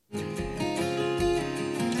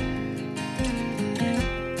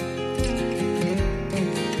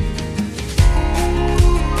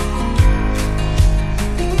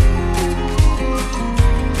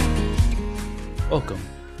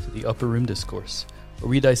the Upper Room Discourse, where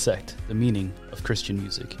we dissect the meaning of Christian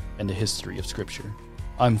music and the history of Scripture.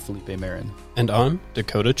 I'm Felipe Marin. And I'm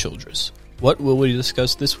Dakota Childress. What will we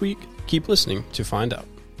discuss this week? Keep listening to find out.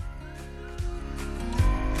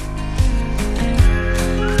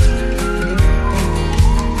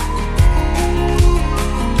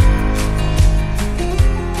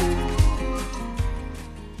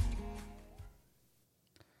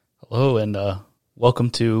 Hello, and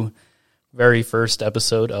welcome to very first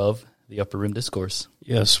episode of the Upper Room Discourse.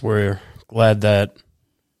 Yes, we're glad that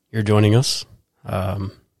you're joining us. I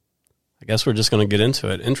guess we're just going to get into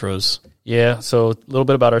it. Intros. Yeah, so a little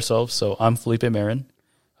bit about ourselves. So I'm Felipe Marin,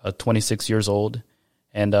 26 years old,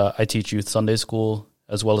 and I teach youth Sunday school,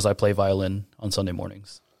 as well as I play violin on Sunday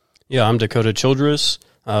mornings. Yeah, I'm Dakota Childress,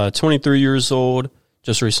 23 years old,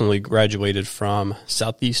 just recently graduated from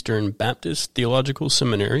Southeastern Baptist Theological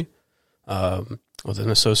Seminary with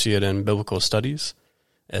an associate in biblical studies.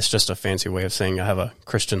 It's just a fancy way of saying I have a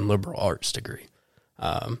Christian liberal arts degree.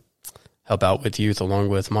 Help out with youth along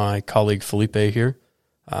with my colleague Felipe here.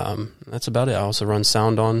 That's about it. I also run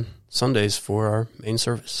sound on Sundays for our main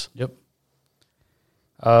service. Yep.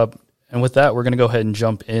 And with that, we're going to go ahead and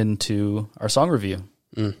jump into our song review.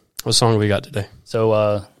 What song we got today?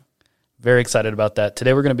 So, very excited about that.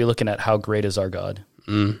 Today we're going to be looking at How Great Is Our God.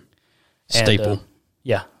 Staple.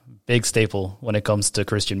 Yeah, big staple when it comes to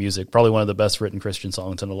Christian music. Probably one of the best written Christian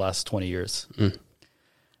songs in the last 20 years.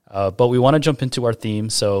 But we want to jump into our theme,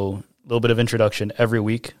 so a little bit of introduction. Every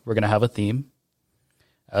week we're going to have a theme.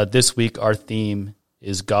 This week our theme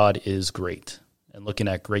is God is Great, and looking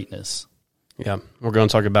at greatness. Yeah, we're going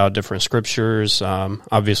to talk about different scriptures,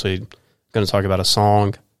 obviously going to talk about a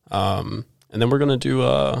song, and then we're going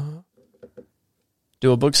to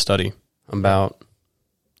do a book study about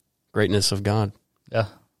greatness of God. Yeah.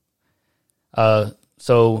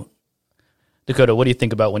 So, Dakota, what do you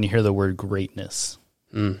think about when you hear the word greatness?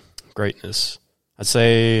 Greatness. I'd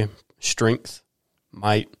say strength,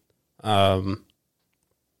 might,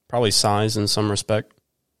 probably size in some respect.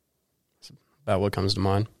 That's about what comes to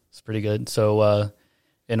mind. It's pretty good. So,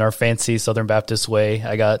 in our fancy Southern Baptist way,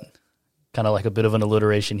 I got kind of like a bit of an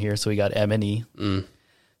alliteration here. So we got M and E.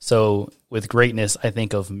 So with greatness, I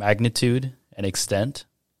think of magnitude and extent,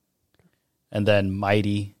 and then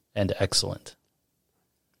mighty and excellent.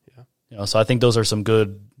 Yeah. So I think those are some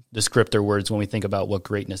good descriptor words when we think about what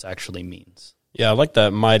greatness actually means. Yeah, I like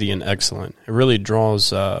that mighty and excellent. It really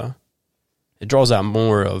draws out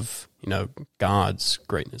more of, God's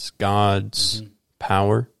greatness, God's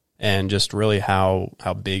power, and just really how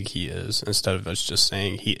big he is, instead of us just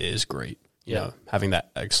saying he is great. Having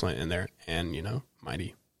that excellent in there and,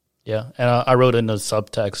 mighty. Yeah, and I wrote in the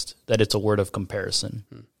subtext that it's a word of comparison.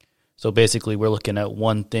 So basically we're looking at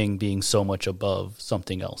one thing being so much above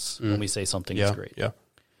something else when we say something is great. Yeah.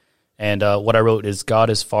 And what I wrote is God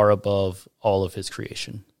is far above all of his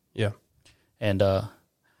creation. Yeah. And I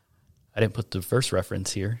didn't put the verse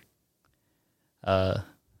reference here. We'll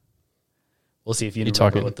see if you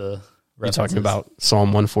remember what the reference is. You talking about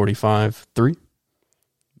Psalm 145:3?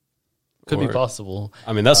 Could be possible.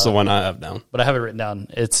 I mean, that's the one I have down. But I have it written down.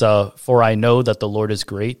 It's, for I know that the Lord is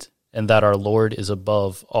great, and that our Lord is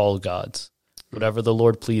above all gods. Whatever the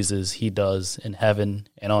Lord pleases, he does in heaven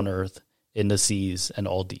and on earth, in the seas and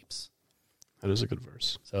all deeps. That is a good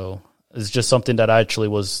verse. So it's just something that I actually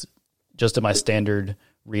was just in my standard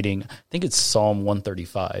reading. I think it's Psalm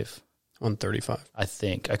 135. 135. I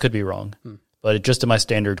think. I could be wrong. But just in my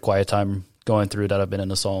standard quiet time going through that I've been in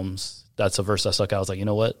the Psalms, that's a verse that stuck out. I was like, you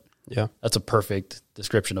know what? Yeah. That's a perfect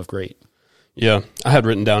description of great. Yeah. I had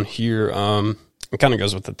written down here, it kind of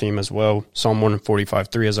goes with the theme as well. Psalm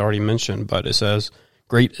 145:3, as I already mentioned, but it says,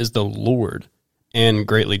 "Great is the Lord, and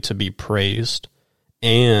greatly to be praised,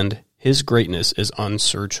 and his greatness is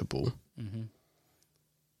unsearchable."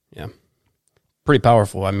 Yeah. Pretty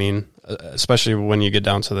powerful. I mean, especially when you get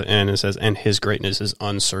down to the end, it says, "And his greatness is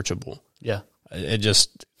unsearchable." Yeah. It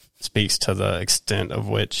just speaks to the extent of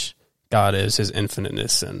which God is, his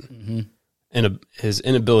infiniteness, and his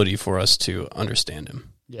inability for us to understand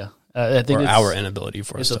him. Yeah. I think or our inability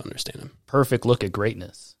for us to understand him. Perfect look at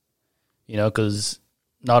greatness, because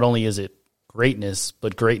not only is it greatness,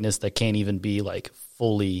 but greatness that can't even be like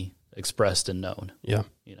fully expressed and known. Yeah.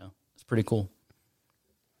 It's pretty cool.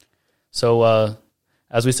 So,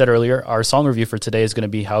 as we said earlier, our song review for today is going to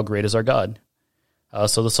be How Great Is Our God.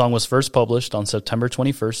 So the song was first published on September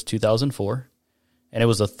 21st, 2004, and it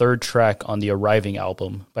was the third track on the Arriving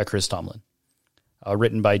album by Chris Tomlin.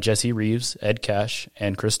 Written by Jesse Reeves, Ed Cash,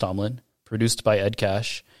 and Chris Tomlin, produced by Ed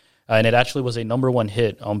Cash, and it actually was a #1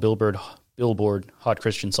 hit on Billboard Hot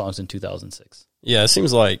Christian Songs in 2006. Yeah, it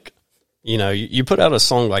seems like You know, you put out a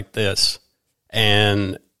song like this,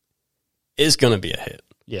 and it's going to be a hit.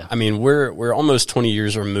 Yeah. I mean, we're almost 20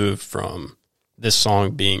 years removed from this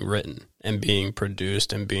song being written and being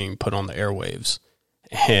produced and being put on the airwaves,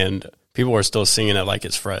 and people are still singing it like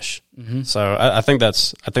it's fresh. Mm-hmm. So I think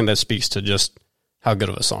that speaks to just how good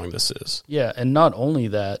of a song this is. Yeah, and not only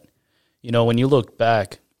that, you know, when you look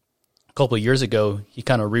back a couple of years ago, he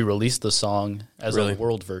kind of re-released the song as a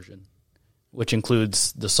world version, which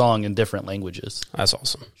includes the song in different languages. That's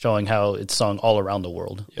awesome. Showing how it's sung all around the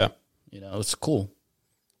world. Yeah. You know, it's cool.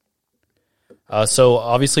 So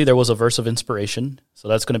obviously there was a verse of inspiration. So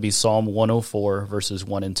that's going to be Psalm 104, verses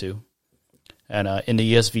 1 and 2. And in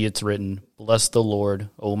the ESV, it's written, "Bless the Lord,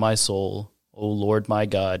 O my soul, O Lord my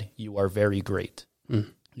God, you are very great.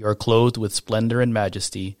 You are clothed with splendor and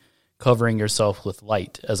majesty, covering yourself with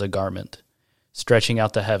light as a garment, stretching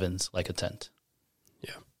out the heavens like a tent."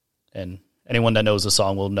 Yeah. And anyone that knows the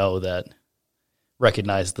song will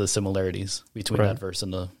recognize the similarities between that verse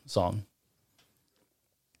and the song.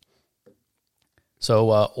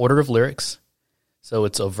 So order of lyrics. So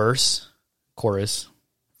it's a verse, chorus,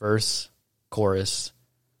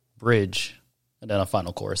 bridge, and then a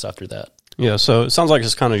final chorus after that. Yeah, so it sounds like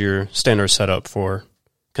it's kind of your standard setup for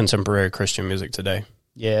contemporary Christian music today.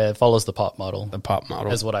 Yeah, it follows the pop model. The pop model.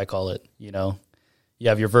 That's what I call it, you know. You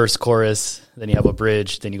have your verse, chorus, then you have a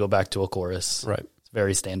bridge, then you go back to a chorus. Right. It's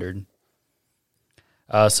very standard.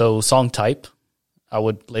 So song type, I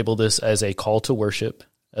would label this as a call to worship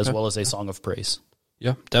as well as a song of praise.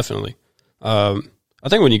 Yeah, definitely. I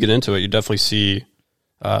think when you get into it, you definitely see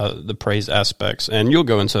the praise aspects, and you'll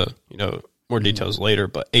go into, you know, more details later,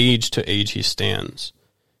 but age to age he stands.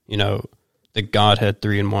 You know, the Godhead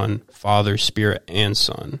 3 in 1, Father, Spirit, and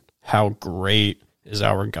Son. How great is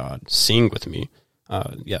our God. Sing with me.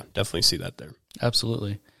 Yeah, definitely see that there.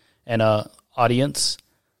 Absolutely. And audience,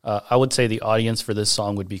 I would say the audience for this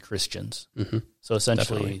song would be Christians. Mm-hmm. So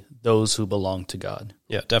essentially those who belong to God.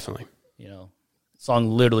 Yeah, definitely. You know, the song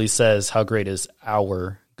literally says, how great is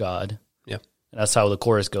our God. Yeah. And that's how the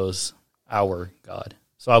chorus goes, our God.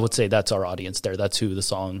 So I would say that's our audience there. That's who the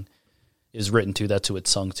song is written to. That's who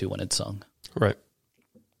it's sung to when it's sung. Right.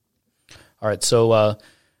 All right. So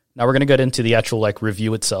now we're going to get into the actual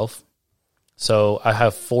review itself. So I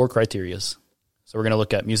have 4 criterias. So we're going to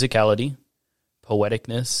look at musicality,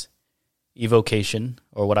 poeticness, evocation,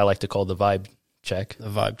 or what I like to call the vibe check. The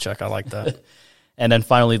vibe check. I like that. And then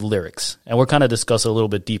finally the lyrics. And we'll kind of discuss a little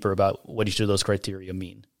bit deeper about what each of those criteria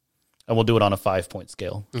mean. And we'll do it on a 5-point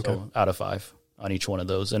scale. Okay. So out of 5 on each one of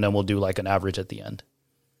those. And then we'll do an average at the end.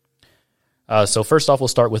 So first off, we'll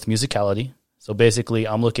start with musicality. So basically,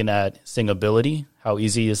 I'm looking at singability. How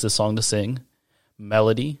easy is the song to sing?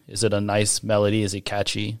 Melody. Is it a nice melody? Is it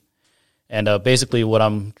catchy? And basically what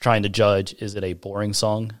I'm trying to judge, is it a boring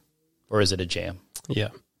song or is it a jam? Yeah.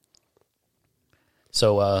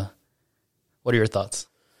 So what are your thoughts?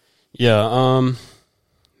 Yeah,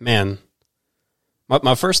 man,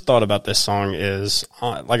 my first thought about this song is,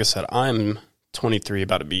 like I said, I'm 23,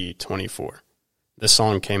 about to be 24. This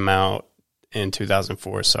song came out in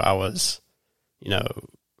 2004, so I was,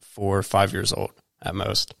 4 or 5 years old at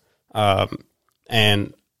most.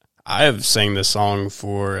 And I have sang this song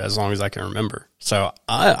for as long as I can remember. So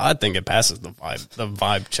I think it passes the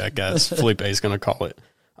vibe check, as Felipe is going to call it.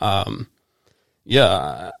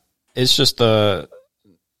 Yeah, it's just the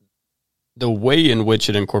way in which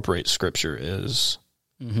it incorporates scripture is,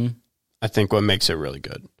 I think, what makes it really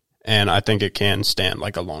good. And I think it can stand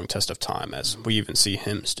a long test of time, as we even see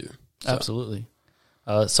hymns do. So. Absolutely.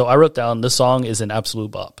 So I wrote down, this song is an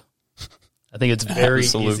absolute bop. I think it's very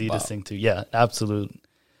easy to sing to. Yeah, absolute.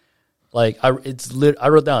 I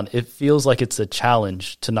wrote down, it feels like it's a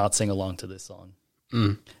challenge to not sing along to this song.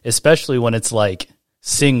 Especially when it's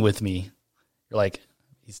sing with me. You're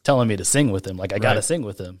he's telling me to sing with him. I got to sing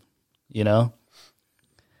with him,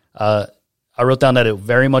 I wrote down that it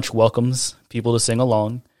very much welcomes people to sing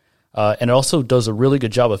along. And it also does a really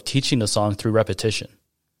good job of teaching the song through repetition.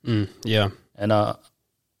 Yeah. And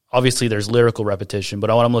obviously there's lyrical repetition,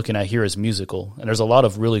 but what I'm looking at here is musical. And there's a lot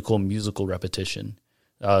of really cool musical repetition.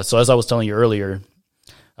 So as I was telling you earlier,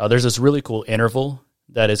 there's this really cool interval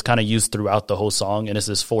that is kind of used throughout the whole song, and it's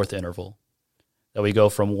this 4th interval that we go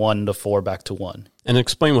from 1 to 4 back to 1. And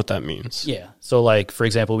explain what that means. Yeah. So for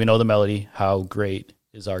example, we know the melody, how great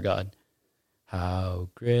is our God. How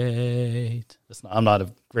great. I'm not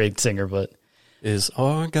a great singer, but. Is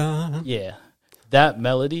our God. Yeah. That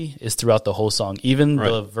melody is throughout the whole song. Even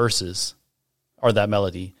the verses are that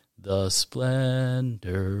melody. The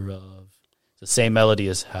splendor of. The same melody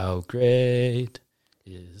as how great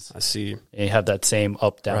is. I see. And you have that same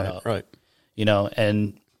up, down, up. Right.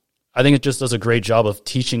 And I think it just does a great job of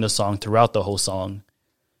teaching the song throughout the whole song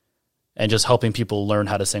and just helping people learn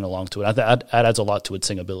how to sing along to it. That adds a lot to its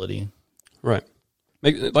singability. Right.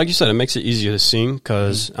 Like you said, it makes it easier to sing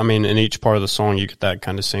because, I mean, in each part of the song, you get that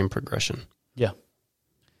kind of same progression. Yeah.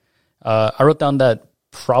 I wrote down that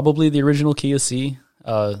probably the original key is C.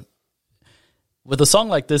 With a song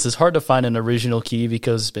like this, it's hard to find an original key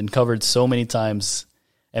because it's been covered so many times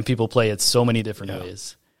and people play it so many different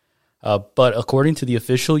ways. But according to the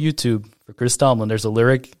official YouTube for Chris Tomlin, there's a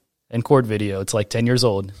lyric and chord video. It's like 10 years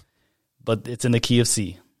old, but it's in the key of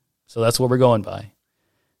C. So that's what we're going by.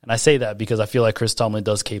 And I say that because I feel like Chris Tomlin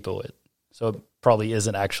does capo it. So it probably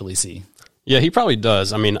isn't actually C. Yeah, he probably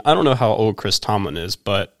does. I mean, I don't know how old Chris Tomlin is,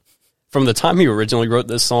 but from the time he originally wrote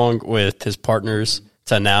this song with his partners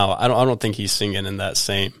to now, I don't think he's singing in that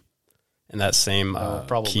same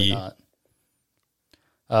probably key. not.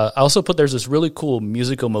 I also put there's this really cool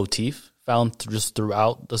musical motif found just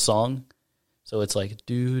throughout the song. So it's like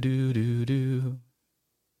do do do do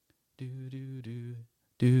do do do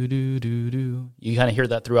do do do do. You kind of hear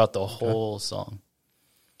that throughout the whole song,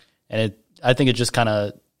 and I think it just kind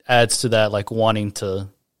of adds to that, like wanting to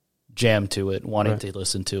jam to it, wanting to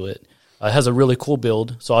listen to it. It has a really cool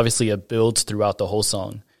build, so obviously it builds throughout the whole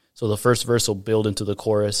song. So the first verse will build into the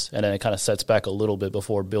chorus, and then it kind of sets back a little bit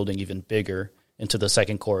before building even bigger into the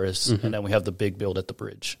second chorus, and then we have the big build at the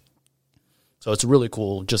bridge. So it's really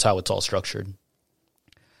cool just how it's all structured.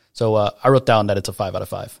 So I wrote down that it's a 5 out of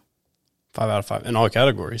 5. 5 out of 5 in all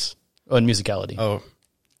categories. Oh, in musicality. Oh,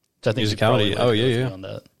 I think musicality. Oh, yeah. On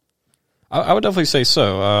that. I would definitely say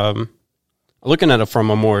so. Looking at it from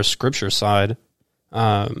a more scripture side,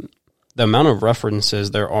 the amount of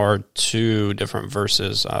references there are to different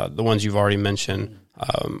verses, the ones you've already mentioned,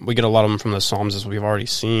 we get a lot of them from the Psalms, as we've already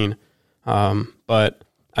seen. But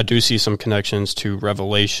I do see some connections to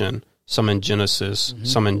Revelation, some in Genesis,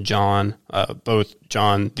 some in John, both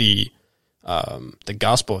John, the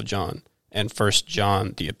Gospel of John, and First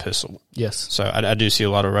John, the Epistle. Yes. So I do see a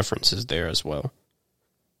lot of references there as well.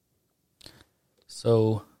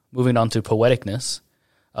 So moving on to poeticness.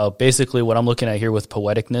 Basically, what I'm looking at here with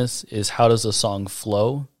poeticness is how does a song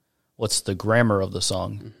flow? What's the grammar of the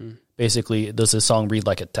song? Basically, does this song read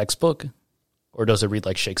like a textbook, or does it read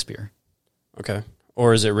like Shakespeare? Okay.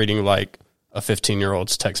 Or is it reading like a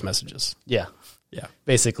 15-year-old's text messages? Yeah. Yeah.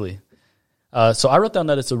 Basically. So I wrote down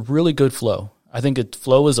that it's a really good flow. I think its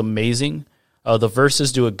flow is amazing. The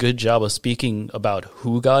verses do a good job of speaking about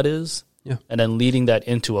who God is, and then leading that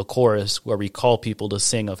into a chorus where we call people to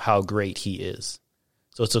sing of how great he is.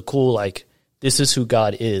 So it's a cool, like, this is who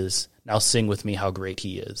God is. Now sing with me how great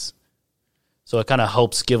he is. So it kind of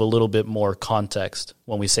helps give a little bit more context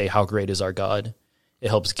when we say how great is our God. It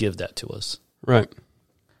helps give that to us. Right.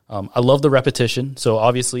 I love the repetition. So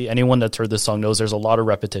obviously anyone that's heard this song knows there's a lot of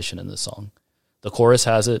repetition in this song. The chorus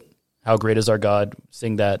has it. How great is our God?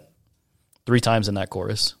 Sing that 3 times in that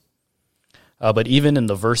chorus. But even in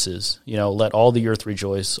the verses, let all the earth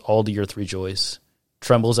rejoice, all the earth rejoice.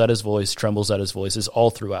 Trembles at his voice is all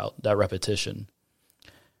throughout that repetition.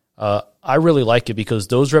 I really like it because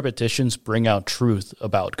those repetitions bring out truth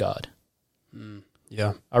about God.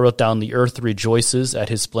 Yeah. I wrote down the earth rejoices at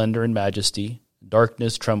his splendor and majesty.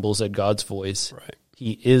 Darkness trembles at God's voice. Right.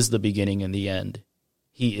 He is the beginning and the end.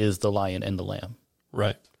 He is the lion and the lamb.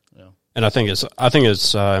 Right. Yeah. And I think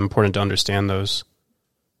it's important to understand those,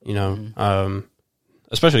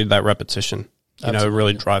 especially that repetition. It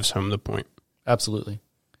really drives home the point. Absolutely.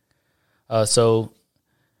 So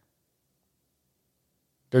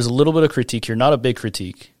there's a little bit of critique here, not a big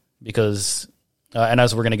critique, because, and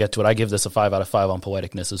as we're going to get to it, I give this a 5 out of 5 on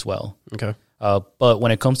poeticness as well. Okay. But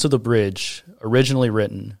when it comes to the bridge, originally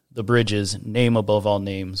written, the bridge is name above all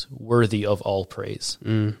names, worthy of all praise.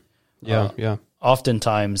 Yeah.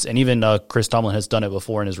 Oftentimes, and even Chris Tomlin has done it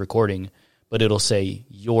before in his recording, but it'll say,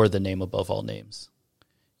 you're the name above all names.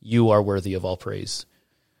 You are worthy of all praise.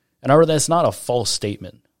 And I read that's not a false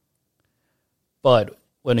statement. But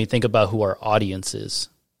when we think about who our audience is,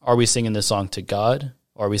 are we singing this song to God,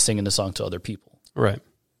 or are we singing the song to other people? Right.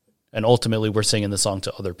 And ultimately, we're singing the song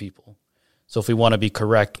to other people. So if we want to be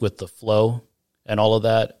correct with the flow and all of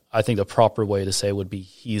that, I think the proper way to say would be,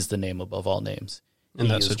 he's the name above all names. In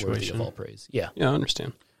that is situation. worthy of all praise. Yeah. Yeah, I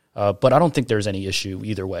understand. But I don't think there's any issue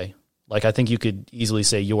either way. Like, I think you could easily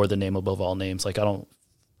say you're the name above all names. Like,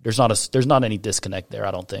 there's not any disconnect there,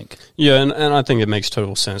 I don't think. Yeah, and I think it makes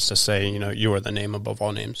total sense to say, you are the name above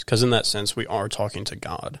all names, because in that sense, we are talking to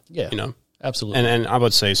God. Yeah, absolutely. And I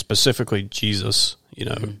would say specifically Jesus,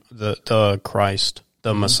 the Christ,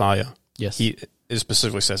 the Messiah. Yes. It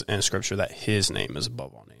specifically says in Scripture that his name is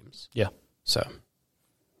above all names. Yeah. So.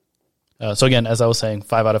 So again, as I was saying,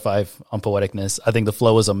 5 out of 5 on poeticness. I think the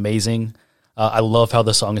flow is amazing. I love how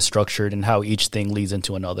the song is structured and how each thing leads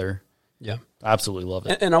into another. Yeah. I absolutely love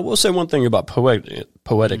it. And I will say one thing about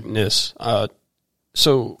poeticness.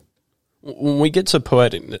 So when we get to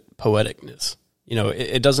poeticness, you know,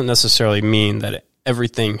 it doesn't necessarily mean that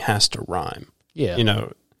everything has to rhyme. Yeah. You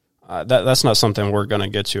know, that's not something we're going to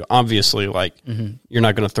get to. Obviously, like, you're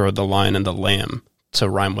not going to throw the lion and the lamb to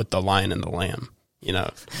rhyme with the lion and the lamb. You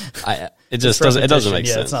know, it just doesn't. It doesn't make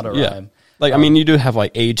sense. It's not a rhyme. Like, I mean, you do have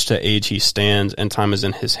like age to age he stands, and time is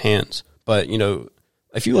in his hands. But you know,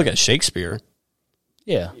 if you look at Shakespeare,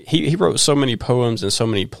 he wrote so many poems and so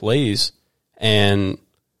many plays, and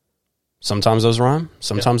sometimes those rhyme,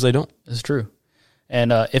 sometimes they don't. It's true.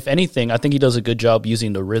 And if anything, I think he does a good job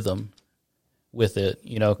using the rhythm with it.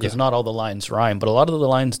 You know, because not all the lines rhyme, but a lot of the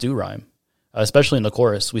lines do rhyme. Especially in the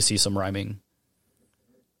chorus, we see some rhyming.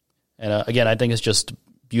 And again, I think it's just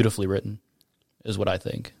beautifully written, is what I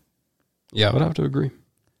think. Yeah, I would have to agree.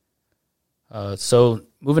 So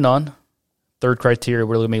moving on, third criteria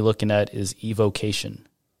we're going to be looking at is evocation.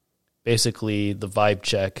 Basically, the vibe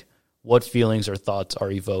check. What feelings or thoughts are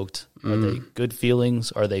evoked? Are they good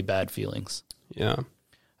feelings? Are they bad feelings? Yeah.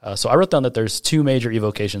 So I wrote down that there's 2 major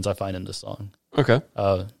evocations I find in this song. Okay.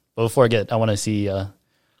 But before I want to see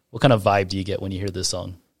what kind of vibe do you get when you hear this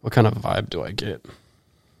song? What kind of vibe do I get?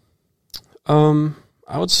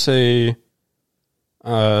 I would say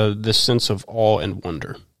this sense of awe and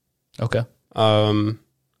wonder. Okay.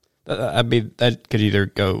 That could either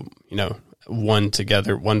go, you know, one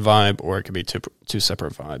together, one vibe, or it could be two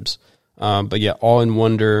separate vibes. But yeah, awe and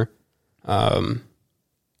wonder. Let's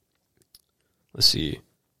see.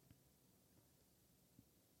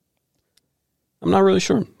 I'm not really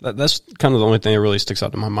sure. That's kind of the only thing that really sticks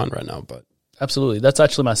out in my mind right now. But absolutely, that's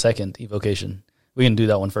actually my second evocation. We can do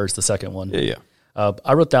that one first, the second one. Yeah.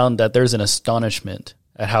 I wrote down that there's an astonishment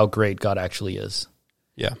at how great God actually is.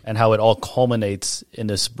 Yeah. And how it all culminates in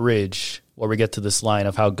this bridge where we get to this line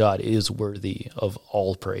of how God is worthy of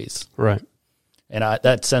all praise. Right. And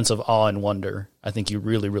that sense of awe and wonder, I think you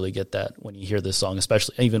really, really get that when you hear this song,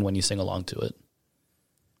 especially even when you sing along to it.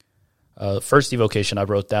 First evocation I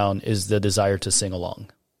wrote down is the desire to sing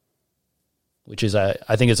along, which is, I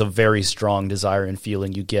think it's a very strong desire and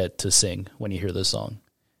feeling you get to sing when you hear this song.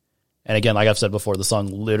 And again, like I've said before, the song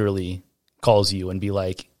literally calls you and be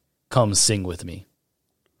like, come sing with me.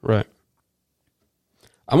 Right.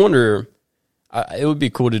 I wonder, it would be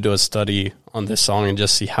cool to do a study on this song and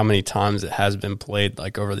just see how many times it has been played,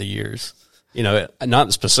 like, over the years. You know,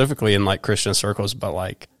 not specifically in, like, Christian circles, but,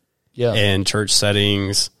 like, in church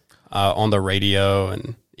settings, on the radio,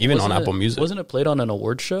 and even on Apple Music. Wasn't it played on an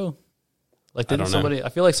award show? Like, I don't know. I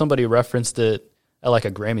feel like somebody referenced it at, like,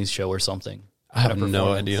 a Grammys show or something. I have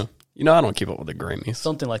no idea. You know, I don't keep up with the Grammys.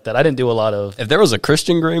 Something like that. I didn't do a lot of... If there was a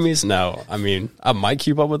Christian Grammys, no. I mean, I might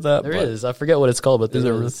keep up with that. There is. I forget what it's called, but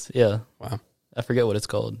there is. Yeah. Wow. I forget what it's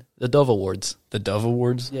called. The Dove Awards. The Dove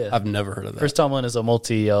Awards? Yeah. I've never heard of that. Chris Tomlin is a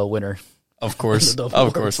multi-winner. Of course.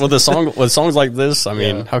 Of course. With songs like this, I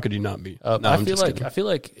mean, how could you not be? I feel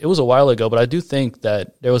like it was a while ago, but I do think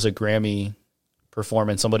that there was a Grammy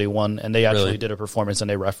performance. Somebody won, and they actually did a performance, and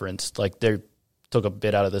they referenced, like, they took a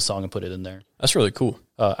bit out of this song and put it in there. That's really cool.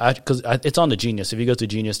 Because it's on the Genius. If you go to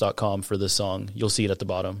genius.com for this song, you'll see it at the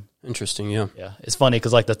bottom. Interesting, yeah. Yeah. It's funny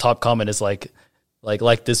because, like, the top comment is like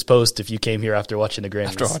this post if you came here after watching the Grammys.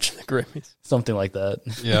 After watching the Grammys. Something like that.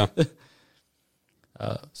 Yeah.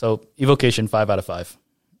 So, evocation, 5 out of 5.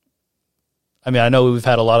 I mean, I know we've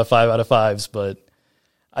had a lot of 5 out of 5s, but...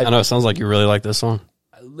 I know, it sounds like you really like this song.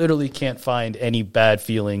 I literally can't find any bad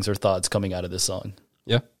feelings or thoughts coming out of this song.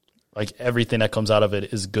 Yeah. Like, everything that comes out of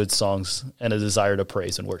it is good songs and a desire to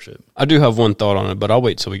praise and worship. I do have one thought on it, but I'll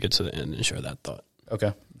wait till we get to the end and share that thought.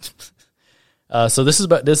 Okay. So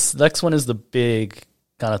this next one is the big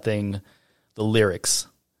kind of thing, the lyrics.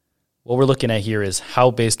 What we're looking at here is how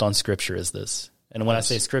based on Scripture is this? And when I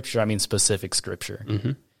say Scripture, I mean specific Scripture.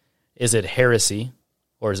 Mm-hmm. Is it heresy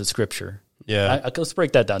or is it Scripture? Yeah. Let's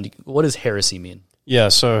break that down. What does heresy mean? Yeah,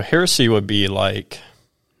 so heresy would be like...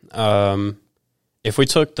 if we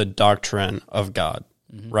took the doctrine of God,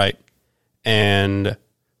 right, and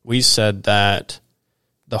we said that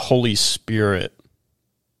the Holy Spirit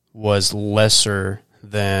was lesser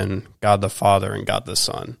than God the Father and God the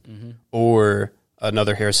Son, or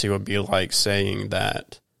another heresy would be like saying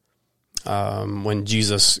that when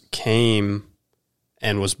Jesus came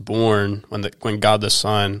and was born, when God the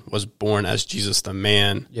Son was born as Jesus the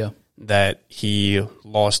man, that he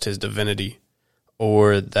lost his divinity,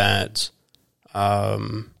 or that...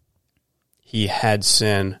 he had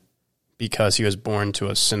sin because he was born to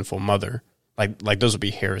a sinful mother. like those would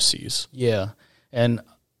be heresies. Yeah. And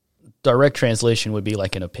direct translation would be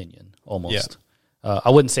like an opinion almost. I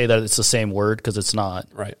wouldn't say that it's the same word because it's not.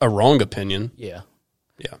 Right. A wrong opinion. Yeah.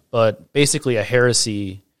 Yeah. But basically a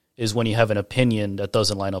heresy is when you have an opinion that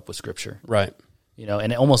doesn't line up with Scripture. Right.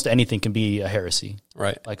 And almost anything can be a heresy.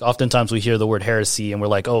 Right. Like oftentimes we hear the word heresy and we're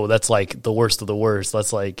like, oh, that's like the worst of the worst.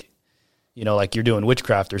 That's like, like you're doing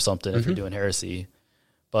witchcraft or something if you're doing heresy.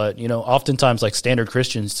 But, oftentimes like standard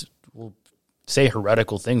Christians will say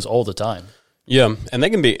heretical things all the time. Yeah. And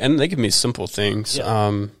they can be simple things.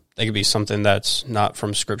 Yeah. They could be something that's not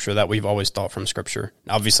from Scripture that we've always thought from Scripture.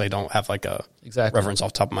 Obviously, I don't have like a reference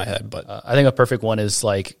off the top of my head, but I think a perfect one is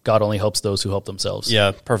like God only helps those who help themselves.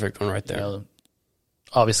 Yeah, perfect one right there.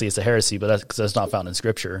 Obviously, it's a heresy, but that's because that's not found in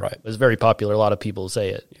Scripture. Right. It's very popular. A lot of people say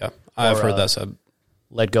it. Yeah, I've heard that said.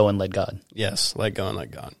 Let go and let God. Yes, let go and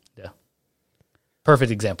let God. Yeah,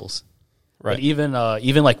 perfect examples. Right. But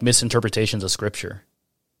even like misinterpretations of Scripture.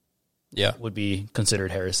 Yeah, would be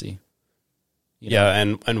considered heresy. Yeah,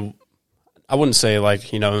 and I wouldn't say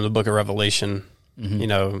like, in the book of Revelation,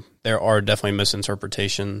 there are definitely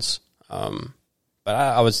misinterpretations. But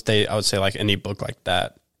I would say like any book like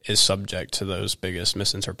that is subject to those biggest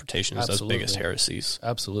misinterpretations, Absolutely. those biggest heresies.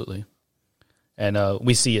 Absolutely. And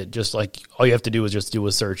we see it just like all you have to do is just do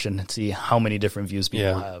a search and see how many different views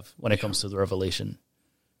people have when it comes to the Revelation.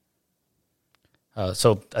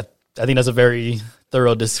 So I think that's a very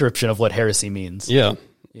thorough description of what heresy means. Yeah.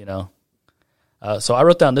 So I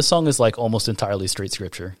wrote down this song is like almost entirely straight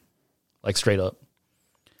Scripture, like straight up.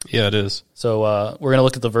 Yeah, it is. So we're going to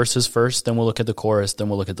look at the verses first, then we'll look at the chorus, then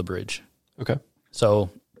we'll look at the bridge. Okay. So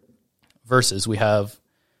verses, we have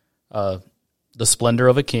the splendor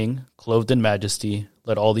of a king, clothed in majesty,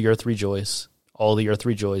 let all the earth rejoice, all the earth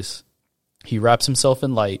rejoice. He wraps himself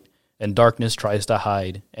in light, and darkness tries to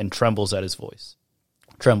hide, and trembles at his voice.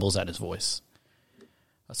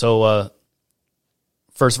 So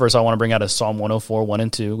first verse I want to bring out is Psalm 104, 1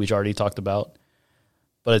 and 2, which I already talked about.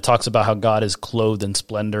 But it talks about how God is clothed in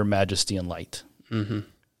splendor, majesty, and light. Mm-hmm.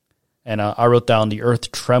 And I wrote down the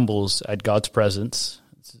earth trembles at God's presence.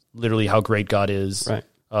 It's literally how great God is.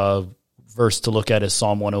 Right. Verse to look at is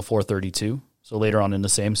Psalm 104, 32. So later on in the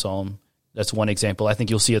same psalm, that's one example. I think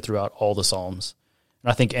you'll see it throughout all the psalms.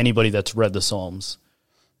 And I think anybody that's read the psalms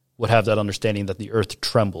would have that understanding that the earth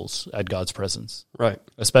trembles at God's presence. Right.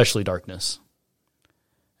 Especially darkness.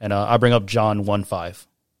 And I bring up John 1:5.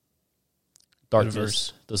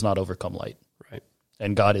 Darkness does not overcome light. Right.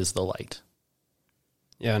 And God is the light.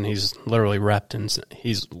 Yeah, and he's literally wrapped in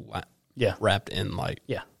light. Yeah,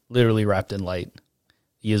 literally wrapped in light.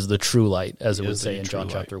 He is the true light, as it would say in John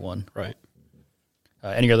chapter 1. Right.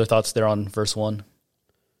 Any other thoughts there on verse 1?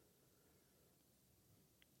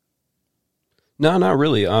 No, not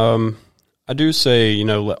really. I do say,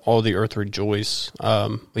 let all the earth rejoice.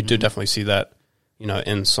 We do definitely see that,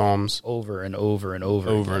 in Psalms. Over and over and over.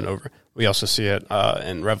 Over and over. We also see it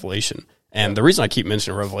in Revelation. And the reason I keep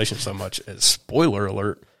mentioning Revelation so much is, spoiler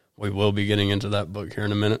alert, we will be getting into that book here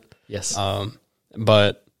in a minute. Yes.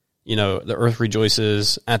 But, the earth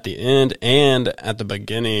rejoices at the end and at the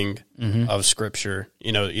beginning of Scripture,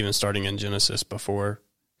 even starting in Genesis before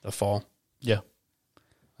the fall. Yeah.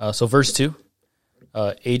 So verse 2,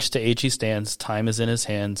 age to age he stands, time is in his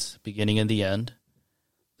hands, beginning and the end.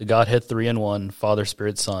 The Godhead 3 in 1, Father,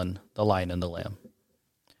 Spirit, Son, the Lion and the Lamb.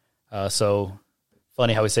 So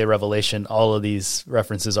funny how we say Revelation. All of these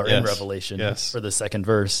references are in Revelation for the second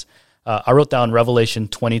verse. I wrote down Revelation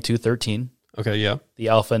 22:13. Okay, yeah. The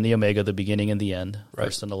Alpha and the Omega, the beginning and the end,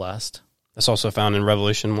 first and the last. That's also found in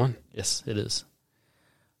Revelation 1. Yes, it is.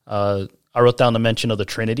 I wrote down the mention of the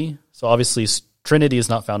Trinity. So obviously Trinity is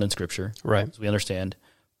not found in Scripture. Right. As we understand.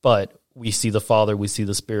 But we see the Father, we see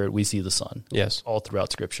the Spirit, we see the Son. Yes. All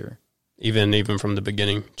throughout Scripture. Even from the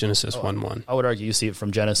beginning, Genesis 1:1. I would argue you see it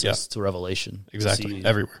from Genesis to Revelation. Exactly,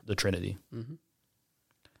 everywhere. The Trinity.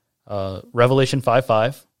 Revelation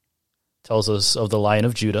 5:5 tells us of the Lion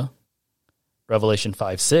of Judah. Revelation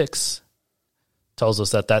 5:6 tells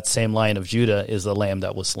us that same Lion of Judah is the Lamb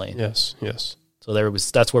that was slain. Yes, yes. So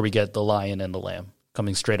that's where we get the Lion and the Lamb,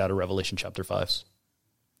 coming straight out of Revelation chapter 5.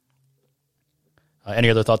 Any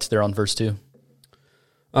other thoughts there on verse 2?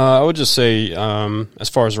 I would just say, as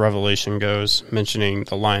far as Revelation goes, mentioning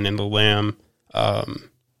the Lion and the Lamb,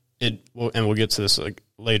 and we'll get to this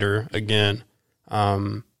later again,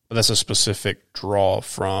 but that's a specific draw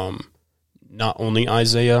from not only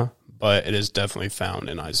Isaiah, but it is definitely found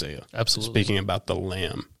in Isaiah. Absolutely. Speaking about the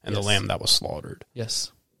Lamb and the Lamb that was slaughtered.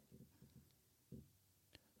 Yes.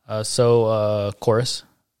 Chorus.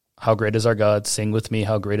 How great is our God? Sing with me,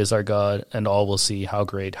 how great is our God, and all will see how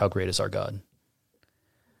great is our God.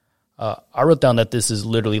 I wrote down that this is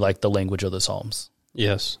literally like the language of the Psalms.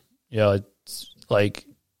 Yes. It's like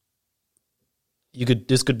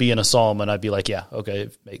this could be in a psalm, and I'd be like, yeah, okay,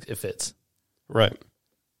 it fits. Right.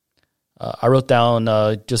 I wrote down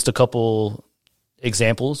just a couple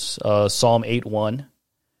examples. Psalm 8:1,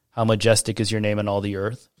 how majestic is your name in all the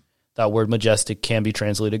earth. That word majestic can be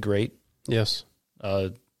translated great. Yes.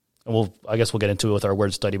 And I guess we'll get into it with our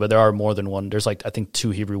word study, but there are more than one. There's I think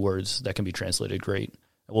 2 Hebrew words that can be translated great.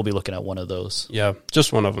 We'll be looking at one of those. Yeah,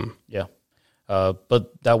 just one of them. Yeah.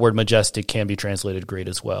 But that word majestic can be translated great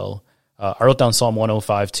as well. I wrote down Psalm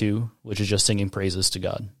 105 too, which is just singing praises to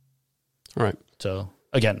God. Right. So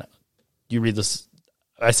again, you read this,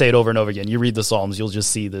 I say it over and over again, you read the Psalms, you'll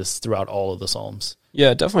just see this throughout all of the Psalms.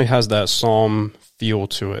 Yeah, it definitely has that psalm feel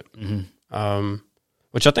to it,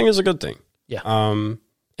 which I think is a good thing. Yeah.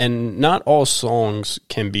 And not all songs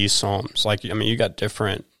can be psalms. You got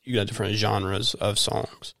different genres of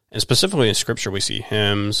songs. And specifically in Scripture, we see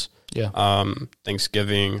hymns,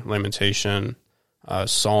 thanksgiving, lamentation.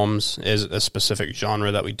 Psalms is a specific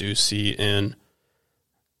genre that we do see in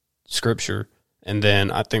Scripture. And then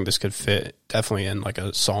I think this could fit definitely in like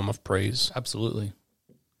a psalm of praise. Absolutely.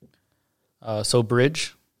 So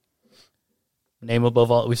bridge, name above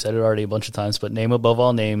all, we've said it already a bunch of times, but name above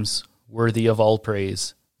all names, worthy of all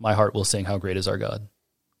praise, my heart will sing how great is our God.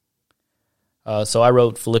 So I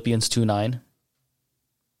wrote Philippians 2:9.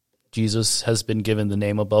 Jesus has been given the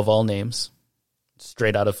name above all names,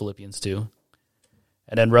 straight out of Philippians 2.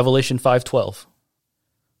 And then Revelation 5:12.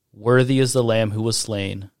 Worthy is the Lamb who was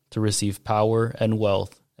slain to receive power and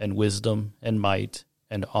wealth and wisdom and might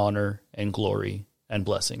and honor and glory and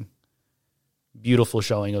blessing. Beautiful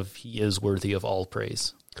showing of he is worthy of all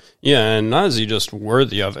praise. Yeah, and not is he just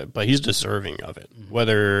worthy of it, but he's deserving of it. Mm-hmm.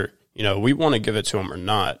 Whether, we want to give it to him or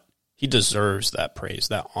not, he deserves that praise,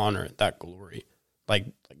 that honor, that glory. Like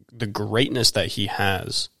the greatness that he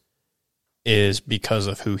has is because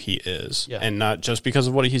of who he is, and not just because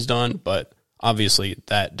of what he's done, but obviously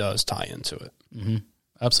that does tie into it. Mm-hmm.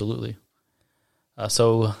 Absolutely.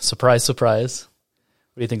 So surprise, surprise.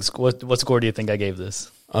 What do you think? What score do you think I gave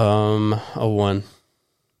this? A 1.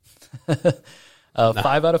 5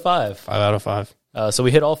 out of 5. 5 out of 5. So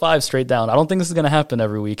we hit all 5 straight down. I don't think this is going to happen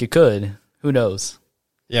every week. It could. Who knows?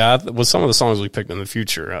 Yeah, with some of the songs we picked in the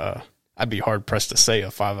future, I'd be hard pressed to say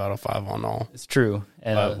a 5 out of 5 on all. It's true,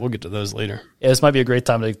 and we'll get to those later. Yeah, this might be a great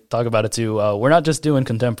time to talk about it too. We're not just doing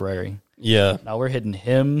contemporary. Yeah, now we're hitting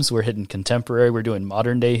hymns. We're hitting contemporary. We're doing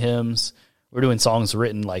modern day hymns. We're doing songs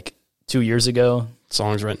written like 2 years ago.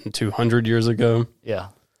 Songs written 200 years ago. Yeah,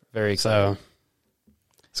 very exciting. So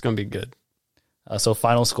it's gonna be good. So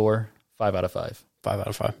final score 5 out of 5. 5 out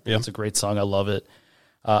of 5. Yeah, it's a great song. I love it.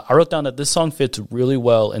 I wrote down that this song fits really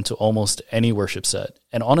well into almost any worship set,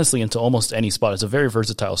 and honestly into almost any spot. It's a very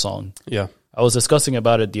versatile song. Yeah. I was discussing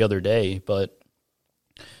about it the other day, but,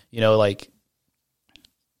 you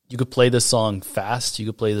could play this song fast, you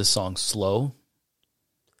could play this song slow.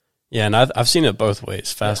 Yeah, and I've seen it both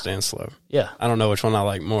ways, fast and slow. Yeah. I don't know which one I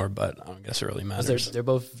like more, but I don't guess it really matters. They're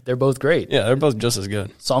both great. Yeah, they're both just as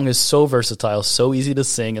good. Song is so versatile, so easy to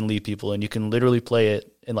sing and lead people, and you can literally play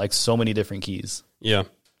it in like so many different keys. Yeah.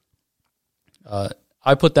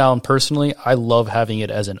 I put down personally, I love having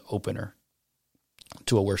it as an opener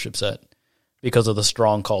to a worship set because of the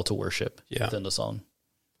strong call to worship within the song.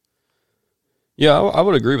 Yeah, I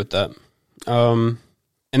would agree with that.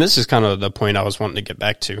 And this is kind of the point I was wanting to get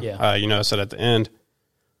back to. Yeah. I said at the end,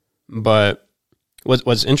 but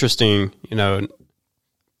what's interesting,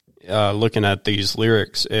 looking at these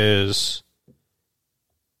lyrics is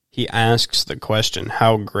he asks the question,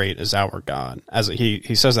 how great is our God?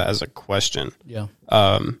 He says that as a question. Yeah.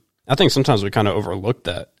 I think sometimes we kind of overlook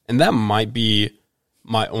that. And that might be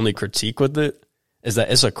my only critique with it, is that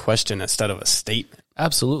it's a question instead of a statement.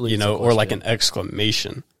 Absolutely. Or like an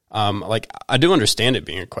exclamation. I do understand it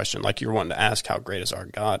being a question, like you're wanting to ask how great is our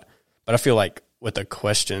God. But I feel like with a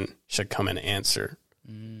question should come an answer,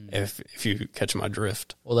 if you catch my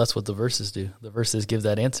drift. Well, that's what the verses do. The verses give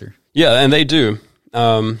that answer. Yeah, and they do.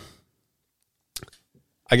 I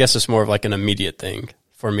guess it's more of like an immediate thing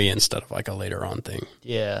for me instead of like a later on thing.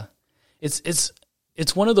 Yeah. It's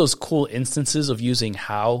one of those cool instances of using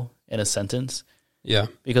how in a sentence. Yeah.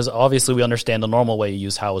 Because obviously we understand the normal way you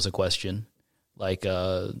use how as a question. Like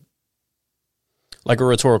a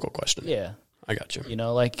rhetorical question. Yeah. I got you.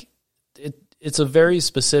 It's a very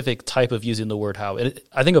specific type of using the word how.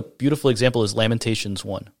 I think a beautiful example is Lamentations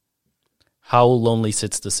 1. How lonely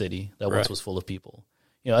sits the city that once was full of people.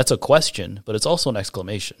 That's a question, but it's also an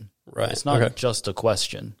exclamation. Right. It's not just a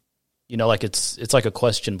question. It's like a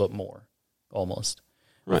question, but more, almost.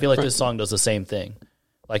 Right. I feel like this song does the same thing.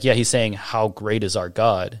 Like, yeah, he's saying how great is our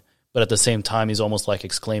God, but at the same time, he's almost like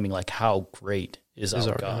exclaiming like how great is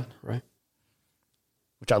our God, right?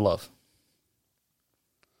 Which I love.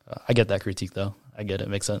 I get that critique though. I get it.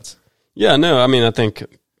 Makes sense. Yeah, no, I mean, I think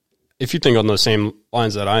if you think on those same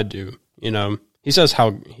lines that I do, he says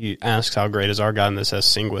he asks how great is our God, and this says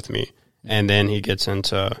sing with me, and then he gets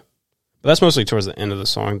into, but that's mostly towards the end of the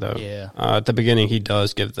song though. Yeah. At the beginning, he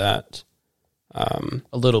does give that a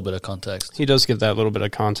little bit of context. He does give that little bit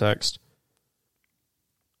of context.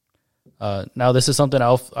 Now, this is something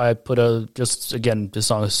I put again, this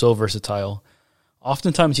song is so versatile.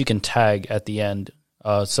 Oftentimes you can tag at the end.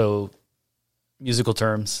 So musical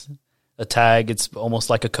terms, a tag, it's almost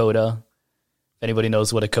like a coda. If anybody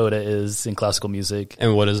knows what a coda is in classical music.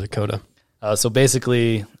 And what is a coda? So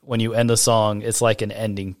basically, when you end a song, it's like an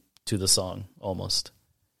ending to the song, almost.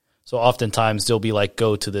 So oftentimes, there'll be like,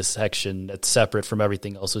 go to this section that's separate from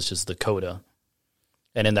everything else, which is the coda.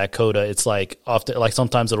 And in that coda, it's like, often, like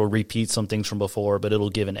sometimes it'll repeat some things from before, but it'll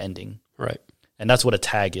give an ending. Right. And that's what a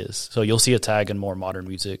tag is. So you'll see a tag in more modern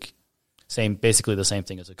music. Basically the same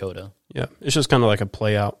thing as a coda. Yeah, it's just kind of like a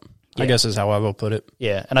play out, I guess is how I will put it.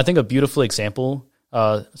 Yeah, and I think a beautiful example,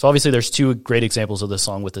 so obviously there's two great examples of this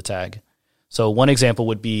song with the tag. So one example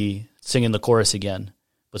would be singing the chorus again,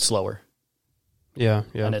 but slower. Yeah.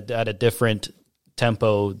 And at a different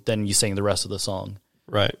tempo than you sing the rest of the song.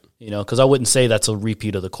 Right. Because I wouldn't say that's a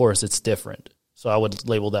repeat of the chorus, it's different. So I would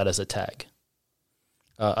label that as a tag.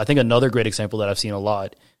 I think another great example that I've seen a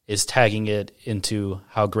lot is tagging it into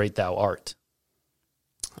how great thou art.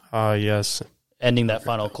 Yes. Ending that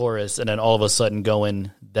final chorus, and then all of a sudden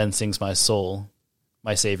going, then sings my soul,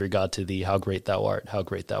 my Savior God to thee, how great thou art, how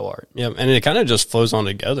great thou art. Yeah, and it kind of just flows on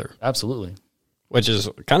together. Absolutely. Which is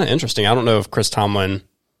kind of interesting. I don't know if Chris Tomlin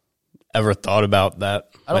ever thought about that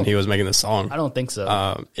when he was making the song. I don't think so.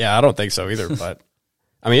 Yeah, I don't think so either, but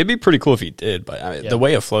I mean, it'd be pretty cool if he did, but the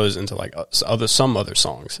way it flows into like some other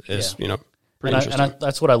songs is, pretty interesting. And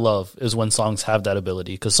that's what I love is when songs have that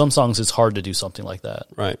ability, because some songs it's hard to do something like that.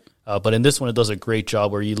 Right. But in this one, it does a great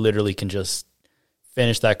job where you literally can just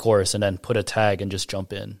finish that chorus and then put a tag and just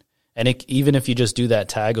jump in. And even if you just do that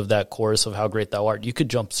tag of that chorus of how great thou art, you could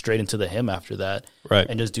jump straight into the hymn after that, right,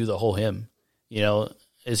 and just do the whole hymn.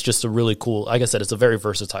 It's just a really cool, like I said, it's a very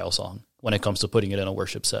versatile song when it comes to putting it in a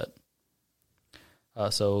worship set.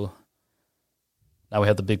 So now we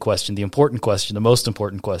have the big question, the important question, the most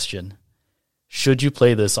important question. Should you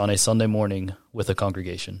play this on a Sunday morning with a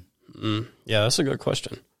congregation? Yeah, that's a good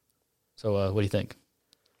question. So what do you think?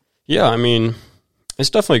 Yeah, I mean,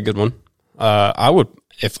 it's definitely a good one. I would,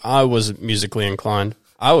 if I was musically inclined,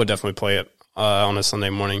 I would definitely play it on a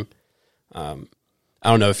Sunday morning. I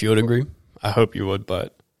don't know if you would agree. I hope you would,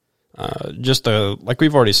 but just like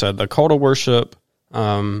we've already said, the call to worship,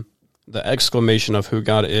 the exclamation of who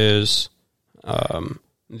God is,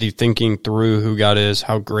 the thinking through who God is,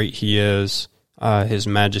 how great he is, his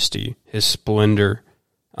majesty, his splendor,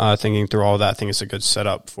 thinking through all that, I think it's a good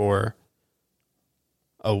setup for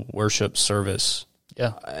a worship service.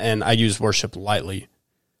 Yeah. And I use worship lightly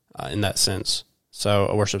in that sense. So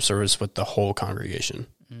a worship service with the whole congregation.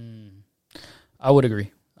 I would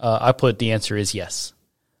agree. I put the answer is yes.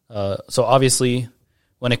 So obviously,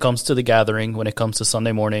 when it comes to the gathering, when it comes to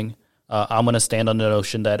Sunday morning, I'm going to stand on the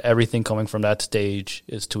notion that everything coming from that stage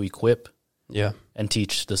is to equip and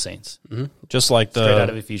teach the saints. Mm-hmm. Just like straight out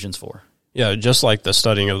of Ephesians 4. Yeah, just like the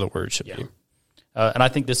studying of the word should be. And I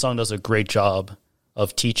think this song does a great job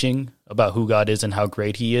of teaching about who God is and how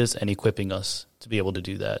great he is and equipping us to be able to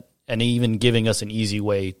do that. And even giving us an easy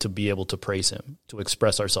way to be able to praise him, to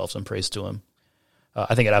express ourselves in praise to him.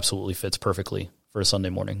 I think it absolutely fits perfectly for a Sunday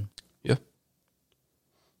morning. Yeah.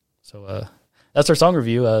 So that's our song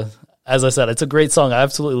review. As I said, it's a great song. I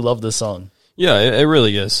absolutely love this song. Yeah, it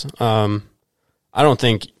really is. I don't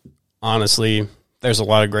think, honestly, there's a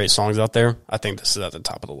lot of great songs out there. I think this is at the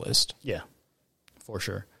top of the list. Yeah, for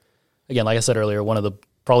sure. Again, like I said earlier,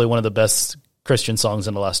 probably one of the best Christian songs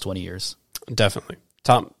in the last 20 years. Definitely.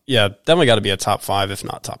 Definitely got to be a top 5, if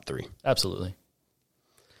not top 3. Absolutely.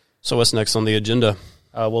 So what's next on the agenda?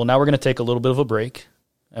 Well, now we're going to take a little bit of a break,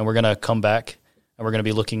 and we're going to come back, and we're going to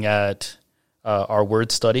be looking at our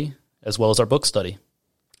word study as well as our book study.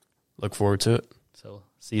 Look forward to it. So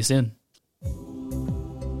see you soon.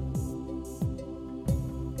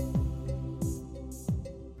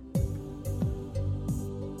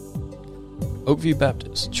 Oakview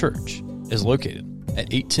Baptist Church is located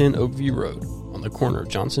at 810 Oakview Road on the corner of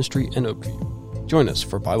Johnson Street and Oakview. Join us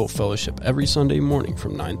for Bible fellowship every Sunday morning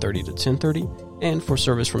from 9:30 to 10:30 and for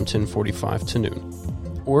service from 10:45 to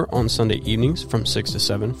noon, or on Sunday evenings from 6 to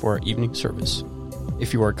 7 for our evening service.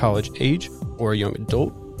 If you are college age or a young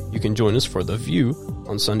adult, You can join us for The View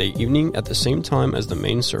on Sunday evening at the same time as the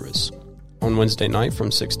main service. On Wednesday night from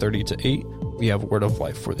 6:30 to 8, we have Word of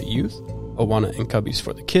Life for the youth, Awana and Cubbies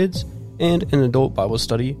for the kids, and an adult Bible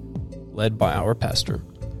study led by our pastor.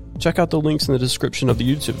 Check out the links in the description of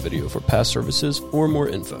the YouTube video for past services or more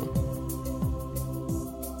info.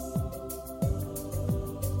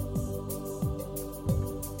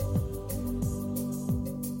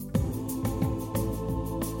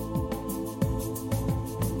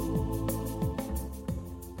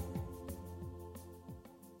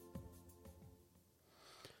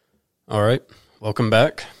 All right, welcome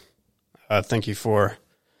back. Thank you for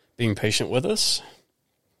being patient with us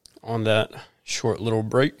on that short little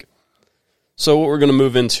break. So what we're going to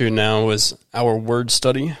move into now is our word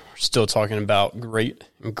study. We're still talking about great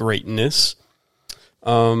and greatness.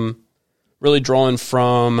 Really drawing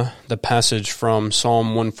from the passage from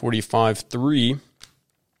Psalm 145:3.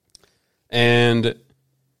 And I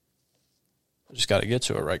just got to get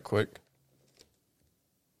to it right quick.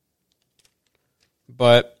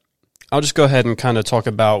 But I'll just go ahead and kind of talk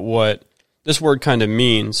about what this word kind of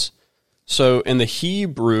means. So in the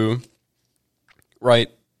Hebrew,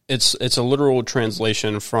 right, it's a literal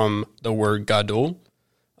translation from the word gadol.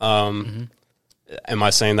 Am I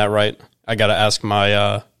saying that right? I got to ask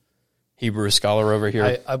my Hebrew scholar over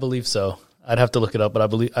here. I believe so. I'd have to look it up, but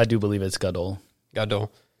I do believe it's gadol.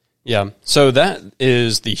 Gadol. Yeah. So that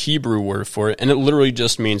is the Hebrew word for it, and it literally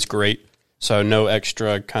just means great. So no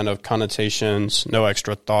extra kind of connotations, no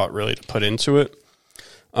extra thought really to put into it.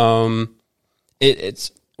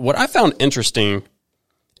 It's what I found interesting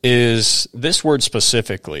is this word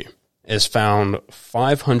specifically is found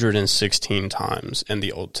 516 times in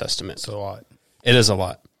the Old Testament. It's a lot. It is a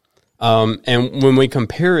lot. And when we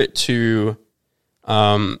compare it to,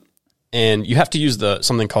 and you have to use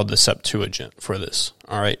something called the Septuagint for this.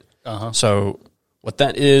 All right. So what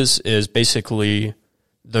that is basically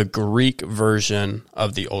the Greek version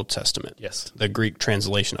of the Old Testament. Yes. The Greek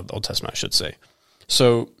translation of the Old Testament, I should say.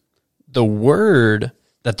 So the word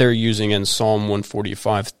that they're using in Psalm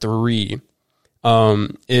 145:3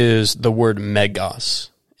 is the word megas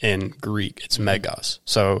in Greek. It's megas.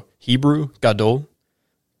 So Hebrew, gadol,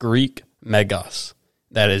 Greek, megas.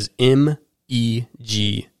 That is megas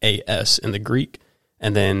in the Greek.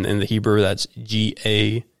 And then in the Hebrew, that's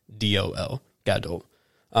gadol, gadol.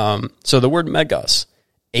 So the word megas,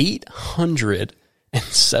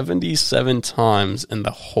 877 times in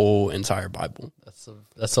the whole entire Bible.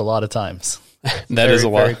 That's a lot of times. That is a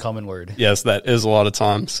lot. Very common word. Yes, that is a lot of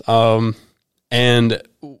times. And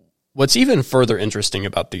what's even further interesting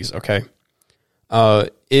about these,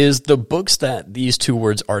 is the books that these two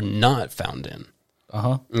words are not found in.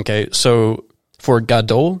 Okay, so for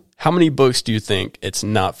gadol, how many books do you think it's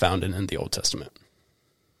not found in the Old Testament?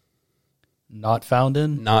 Not found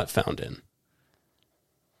in? Not found in.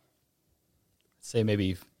 Say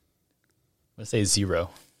maybe, let's say 0.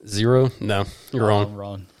 0? No, you're wrong. I'm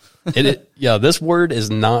wrong. This word is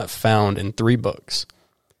not found in 3 books.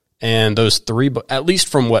 And those 3 books, at least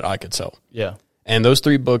from what I could tell. Yeah. And those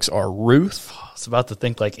 3 books are Ruth. I was about to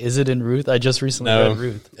think, is it in Ruth? I just recently read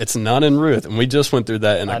Ruth. It's not in Ruth. And we just went through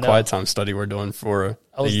that in a quiet time study we're doing for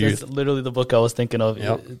the youth. That's literally the book I was thinking of.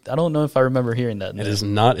 Yep. I don't know if I remember hearing that. It is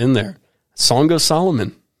not in there. Song of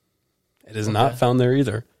Solomon. It is not found there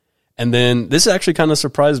either. And then this actually kind of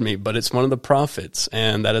surprised me, but it's one of the prophets,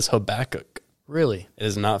 and that is Habakkuk. Really? It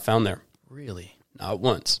is not found there. Really? Not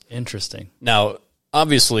once. Interesting. Now,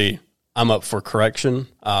 obviously, I'm up for correction,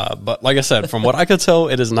 but like I said, from what I could tell,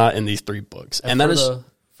 it is not in these 3 books. And that is,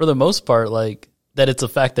 for the most part, that it's a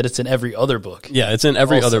fact that it's in every other book. Yeah, it's in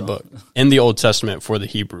every other book in the Old Testament for the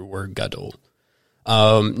Hebrew word gadol.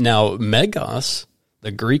 Now, megas,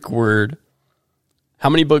 the Greek word, how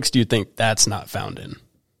many books do you think that's not found in?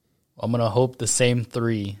 I'm going to hope the same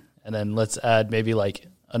 3, and then let's add maybe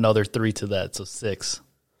another 3 to that, so 6.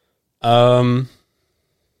 I'm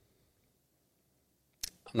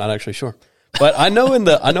not actually sure. But I know in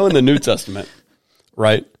the New Testament,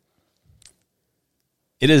 right?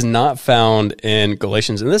 It is not found in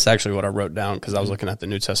Galatians, and this is actually what I wrote down because I was looking at the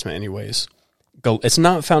New Testament anyways. It's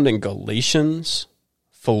not found in Galatians,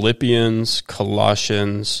 Philippians,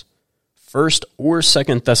 Colossians, 1st or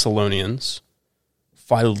 2nd Thessalonians,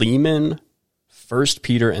 Philemon, 1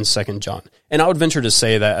 Peter, and 2 John. And I would venture to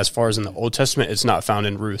say that as far as in the Old Testament, it's not found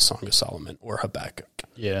in Ruth, Song of Solomon, or Habakkuk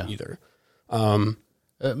either.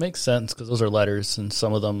 It makes sense because those are letters, and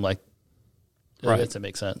some of them, it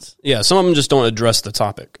makes sense. Yeah, some of them just don't address the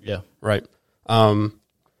topic. Yeah. Right. So,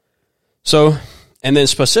 and then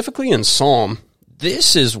specifically in Psalm,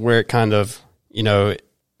 this is where it kind of,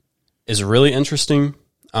 is really interesting.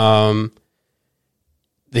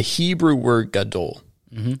 the Hebrew word gadol,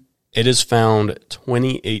 it is found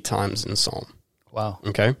 28 times in Psalm. Wow.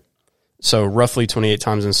 Okay. So roughly 28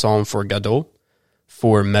 times in Psalm for gadol.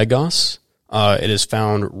 For megos, it is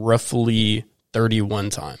found roughly 31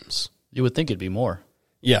 times. You would think it'd be more.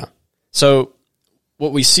 Yeah. So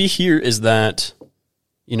what we see here is that,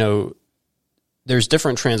 there's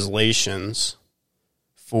different translations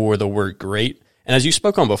for the word great. And as you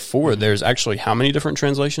spoke on before, there's actually how many different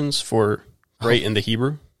translations for great in the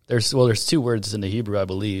Hebrew? There's 2 words in the Hebrew, I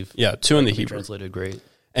believe. Yeah, 2 in the Hebrew. Translated great.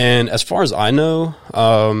 And as far as I know,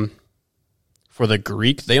 for the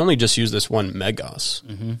Greek, they only just use this one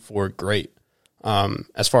megos for great,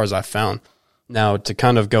 as far as I found. Now, to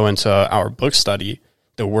kind of go into our book study,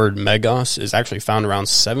 the word megos is actually found around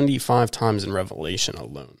 75 times in Revelation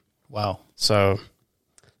alone. Wow. So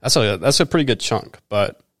that's a pretty good chunk,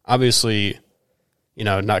 but obviously,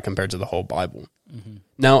 not compared to the whole Bible.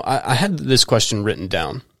 Now, I had this question written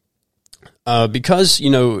down. Because,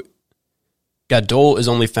 gadol is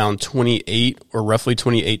only found 28 or roughly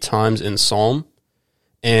 28 times in Psalm,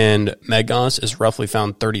 and megos is roughly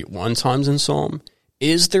found 31 times in Psalm.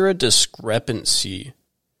 Is there a discrepancy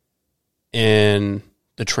in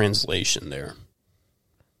the translation there?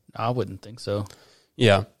 I wouldn't think so.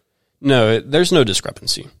 Yeah. No, there's no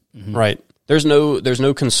discrepancy, right? There's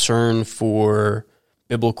no concern for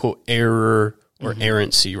biblical error or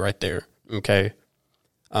errancy right there, okay?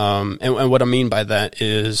 And what I mean by that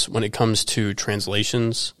is when it comes to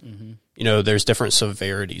translations, there's different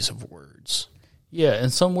severities of words. Yeah,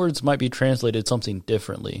 and some words might be translated something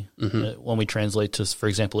differently when we translate to, for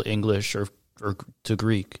example, English or to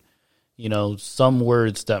Greek. Some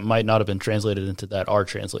words that might not have been translated into that are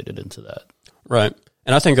translated into that. Right.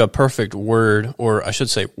 And I think a perfect word, or I should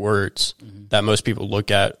say words, that most people look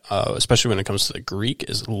at, especially when it comes to the Greek,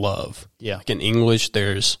 is love. Yeah. Like in English,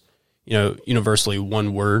 there's, universally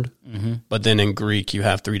one word, but then in Greek, you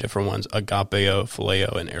have 3 different ones: agapeo,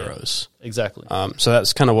 phileo, and eros. Yeah, exactly. So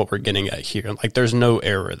that's kind of what we're getting at here. Like, there's no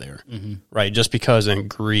error there, right? Just because in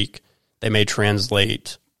Greek, they may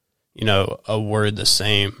translate, a word the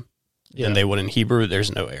same than they would in Hebrew,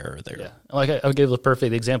 there's no error there. Yeah. Like I'll give a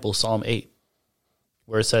perfect example, Psalm 8.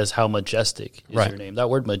 Where it says, how majestic is your name. That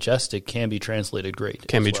word majestic can be translated great.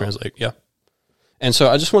 Can be translated, yeah. And so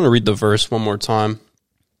I just want to read the verse one more time.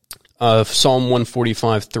 Psalm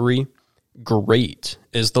 145:3. Great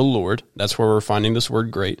is the Lord. That's where we're finding this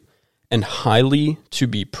word great. And highly to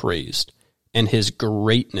be praised. And his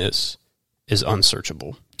greatness is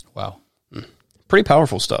unsearchable. Wow. Pretty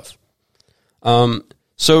powerful stuff.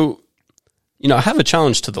 So, I have a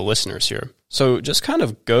challenge to the listeners here. So just kind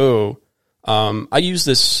of go... I use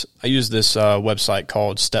this website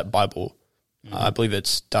called Step Bible. I believe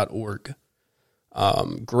it's .org.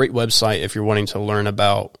 Great website if you're wanting to learn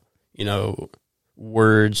about,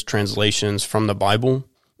 words, translations from the Bible.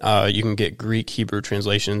 You can get Greek, Hebrew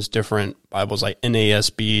translations, different Bibles like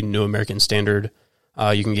NASB, New American Standard.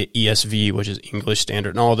 You can get ESV, which is English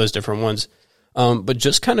Standard, and all those different ones. But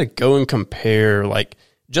just kind of go and compare, like,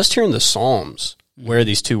 just hearing the Psalms where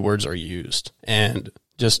these 2 words are used, and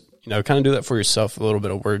just kind of do that for yourself, a little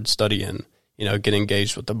bit of word study and, get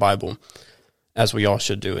engaged with the Bible, as we all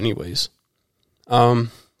should do anyways.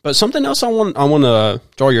 But something else I want to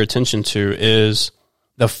draw your attention to is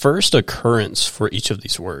the first occurrence for each of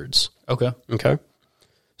these words. Okay.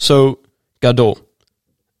 So, gadol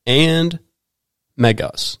and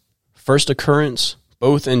megos. First occurrence,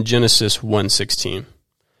 both in Genesis 1:16.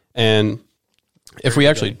 And if we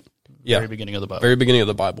actually... Very beginning of the Bible. Very beginning of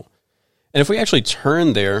the Bible. And if we actually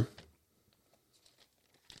turn there,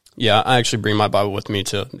 I actually bring my Bible with me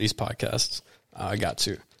to these podcasts. I got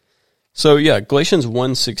to. So, Galatians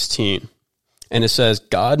 1:16, and it says,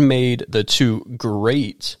 God made the 2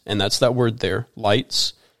 great, and that's that word there,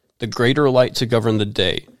 lights, the greater light to govern the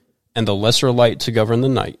day, and the lesser light to govern the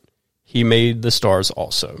night. He made the stars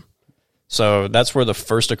also. So that's where the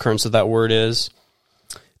first occurrence of that word is.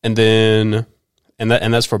 And then, and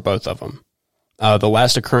that's for both of them. The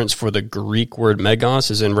last occurrence for the Greek word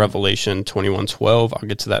megos is in Revelation 21:12. I'll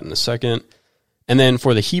get to that in a second. And then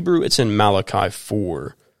for the Hebrew, it's in Malachi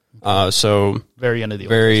 4. So very end of the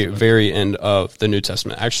very end of the New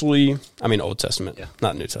Testament. Actually, I mean Old Testament,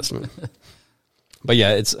 not New Testament. But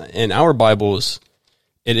it's in our Bibles,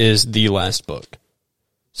 it is the last book.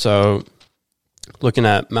 So looking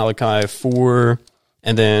at Malachi 4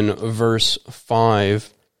 and then verse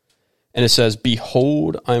 5. And it says,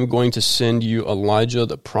 behold, I am going to send you Elijah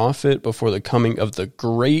the prophet before the coming of the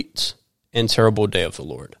great and terrible day of the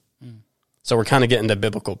Lord. So we're kind of getting to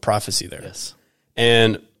biblical prophecy there. Yes.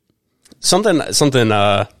 And something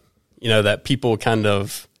that people kind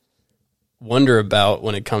of wonder about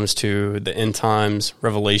when it comes to the end times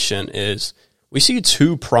revelation is we see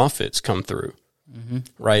 2 prophets come through,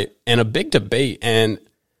 right? And a big debate, and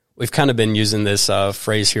we've kind of been using this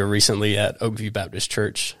phrase here recently at Oakview Baptist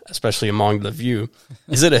Church, especially among the view.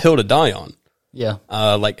 Is it a hill to die on? Yeah.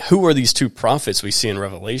 Like, who are these 2 prophets we see in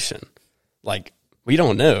Revelation? Like, we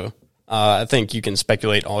don't know. I think you can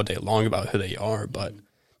speculate all day long about who they are, but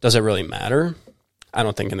does it really matter? I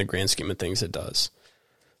don't think in the grand scheme of things it does.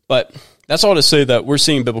 But that's all to say that we're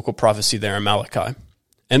seeing biblical prophecy there in Malachi.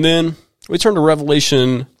 And then we turn to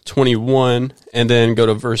Revelation 21 and then go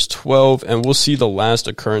to verse 12, and we'll see the last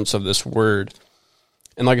occurrence of this word.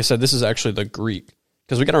 And like I said, this is actually the Greek,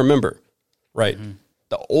 because we got to remember, right,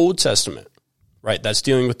 the Old Testament, right, that's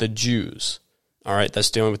dealing with the Jews, all right,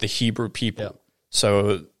 that's dealing with the Hebrew people. Yeah.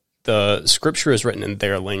 So the scripture is written in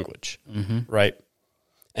their language, right?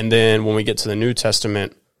 And then when we get to the New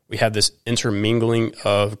Testament, we have this intermingling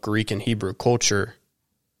of Greek and Hebrew culture.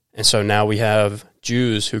 And so now we have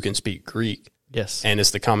Jews who can speak Greek. Yes. And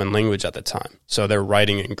it's the common language at the time. So they're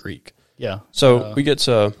writing in Greek. Yeah. So we get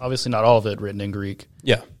to... Obviously not all of it written in Greek.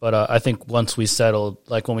 Yeah. But I think once we settled,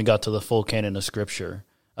 like when we got to the full canon of Scripture,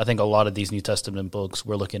 I think a lot of these New Testament books,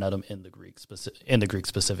 we're looking at them in the Greek,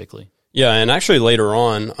 specifically. Yeah, and actually later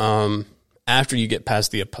on, after you get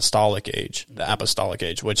past the apostolic age,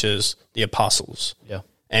 which is the apostles,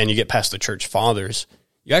 and you get past the church fathers,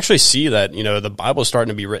 you actually see that, the Bible is starting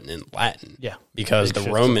to be written in Latin. Yeah. Because the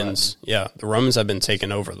Romans have been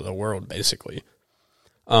taking over the world, basically.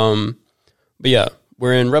 But yeah,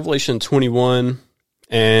 we're in Revelation 21,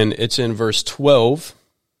 and it's in verse 12.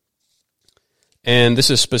 And this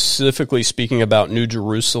is specifically speaking about New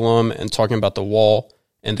Jerusalem and talking about the wall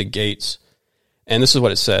and the gates. And this is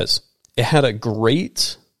what it says. It had a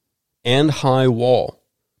great and high wall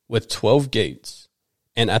with 12 gates,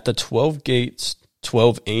 and at the 12 gates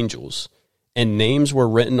 12 angels, and names were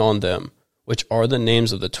written on them, which are the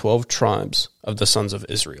names of the 12 tribes of the sons of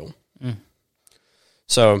Israel.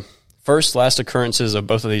 So, last occurrences of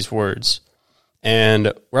both of these words.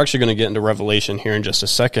 And we're actually going to get into Revelation here in just a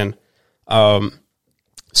second.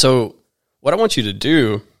 So what I want you to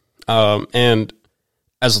do, and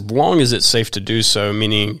as long as it's safe to do so,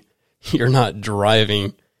 meaning you're not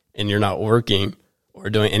driving and you're not working or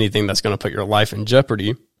doing anything that's going to put your life in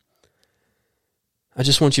jeopardy, I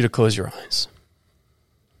just want you to close your eyes.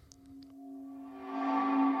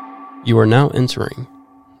 You are now entering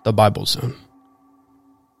the Bible zone.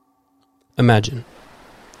 Imagine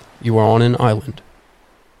you are on an island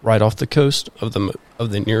right off the coast of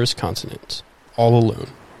the nearest continent, all alone.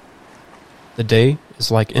 The day is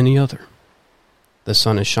like any other. The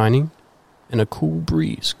sun is shining, and a cool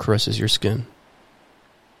breeze caresses your skin.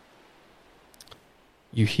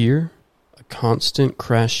 You hear a constant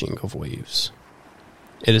crashing of waves.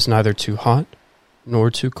 It is neither too hot nor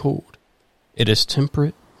too cold. It is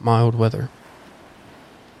temperate, mild weather.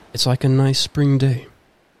 It's like a nice spring day.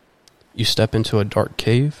 You step into a dark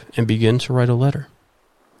cave and begin to write a letter.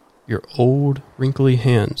 Your old, wrinkly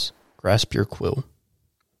hands grasp your quill.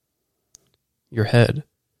 Your head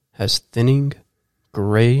has thinning,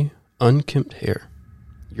 gray, unkempt hair.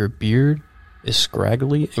 Your beard is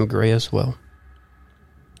scraggly and gray as well.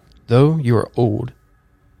 Though you are old,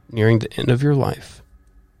 nearing the end of your life,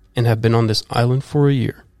 and have been on this island for a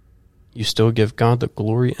year, you still give God the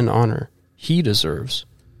glory and honor He deserves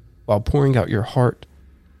while pouring out your heart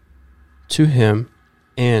to Him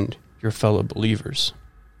and your fellow believers.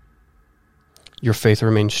 Your faith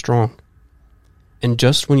remains strong, and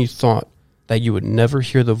just when you thought that you would never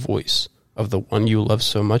hear the voice of the one you love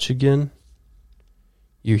so much again,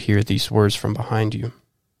 you hear these words from behind you.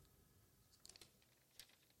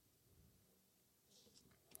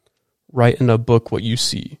 Write in a book what you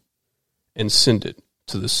see, and send it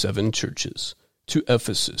to the 7 churches, to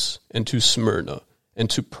Ephesus, and to Smyrna, and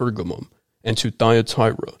to Pergamum, and to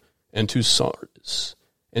Thyatira, and to Sardis,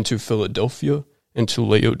 and to Philadelphia, and to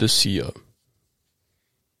Laodicea.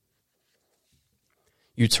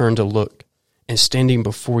 You turn to look, and standing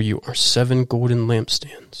before you are 7 golden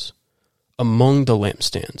lampstands. Among the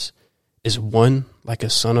lampstands is one like a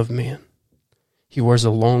son of man. He wears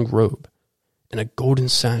a long robe and a golden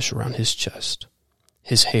sash around his chest.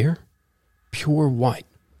 His hair, pure white,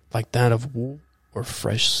 like that of wool or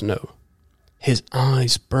fresh snow. His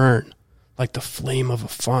eyes burn like the flame of a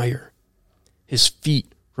fire. His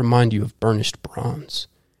feet remind you of burnished bronze,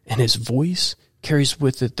 and his voice carries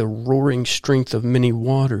with it the roaring strength of many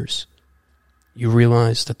waters. You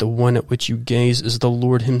realize that the one at which you gaze is the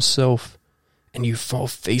Lord Himself, and you fall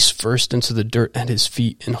face first into the dirt at His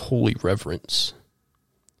feet in holy reverence.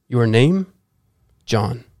 Your name?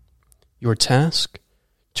 John. Your task?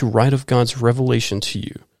 to write of God's revelation to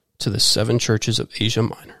you to the 7 churches of Asia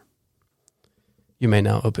Minor. You may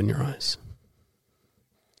now open your eyes.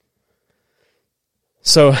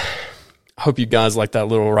 So, I hope you guys like that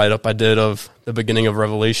little write-up I did of the beginning of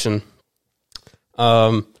Revelation.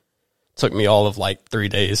 Took me all of like 3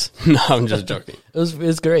 days. No, I'm just joking. It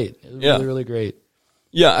was great. It was really, really great.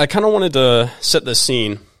 Yeah, I kind of wanted to set the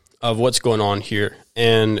scene of what's going on here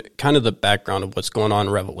and kind of the background of what's going on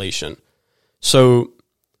in Revelation. So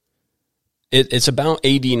it's about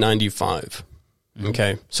AD 95. Mm-hmm.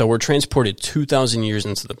 Okay, so we're transported 2,000 years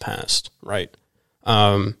into the past, right?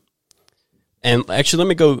 And actually,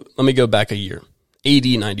 let me go back a year, AD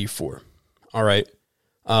 94. All right,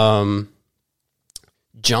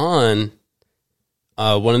 John,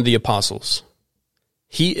 one of the apostles,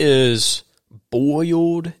 he is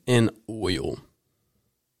boiled in oil.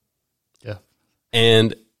 Yeah.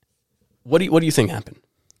 And what do you think happened?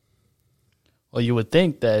 Well, you would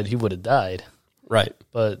think that he would have died. Right.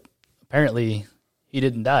 But apparently he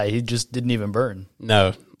didn't die. He just didn't even burn.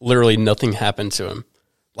 No, literally nothing happened to him.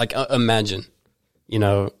 Like, imagine,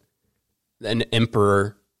 an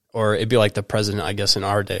emperor, or it'd be like the president, I guess, in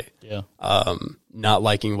our day. Yeah. Not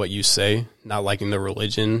liking what you say, not liking the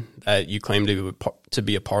religion that you claim to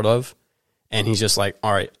be a part of. And he's just like,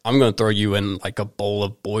 all right, I'm going to throw you in like a bowl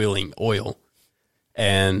of boiling oil.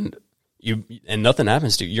 And nothing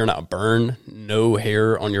happens to you. You're not burned. No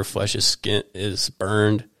hair on your flesh's skin is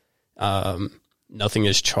burned. Nothing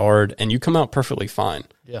is charred. And you come out perfectly fine.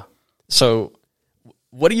 Yeah. So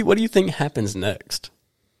what do you think happens next?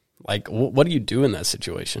 Like, what do you do in that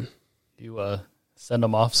situation? You send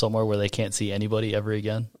them off somewhere where they can't see anybody ever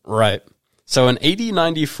again. Right. So in AD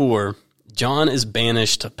 94, John is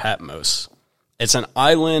banished to Patmos. It's an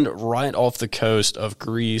island right off the coast of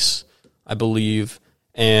Greece, I believe,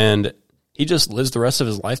 and he just lives the rest of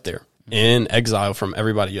his life there in exile from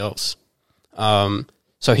everybody else.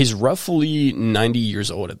 So he's roughly 90 years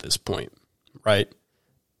old at this point, right?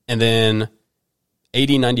 And then AD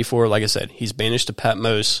 94, like I said, he's banished to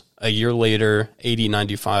Patmos. A year later, AD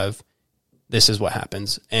 95, this is what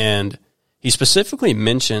happens. And he specifically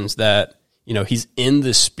mentions that, he's in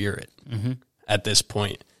the Spirit at this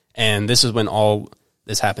point. And this is when all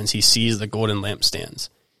this happens. He sees the golden lampstands.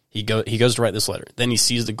 He goes to write this letter. Then he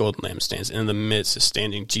sees the golden lampstands. And in the midst is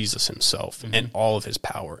standing Jesus himself and all of his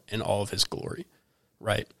power and all of his glory,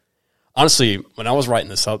 right? Honestly, when I was writing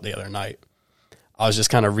this up the other night, I was just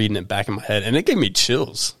kind of reading it back in my head, and it gave me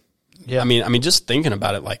chills. Yeah. I mean, just thinking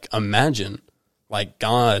about it, like, imagine, like,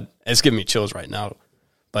 God, it's giving me chills right now,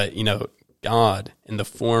 but, God in the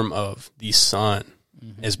form of the Son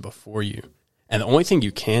is before you. And the only thing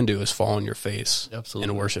you can do is fall on your face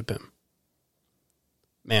and worship him.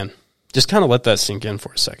 Man, just kind of let that sink in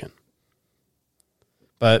for a second.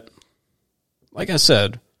 But, like I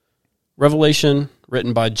said, Revelation,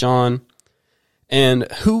 written by John,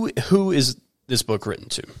 and who is this book written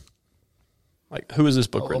to? Like, who is this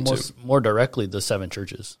book written to? More directly, the 7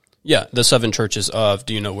 churches. Yeah, the 7 churches of,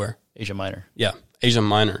 do you know where? Asia Minor. Yeah, Asia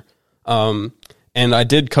Minor. And I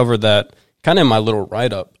did cover that kind of in my little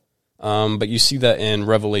write-up, but you see that in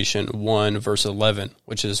Revelation 1, verse 11,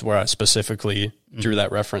 which is where I specifically drew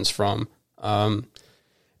that reference from. And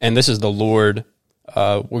this is the Lord.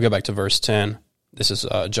 We'll go back to verse 10. This is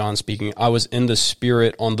John speaking. I was in the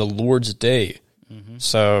Spirit on the Lord's day.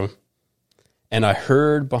 So, and I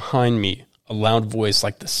heard behind me a loud voice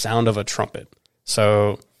like the sound of a trumpet.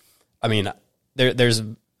 So, I mean, there's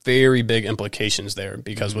very big implications there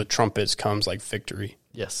because with trumpets comes like victory.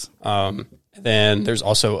 Yes. Then there's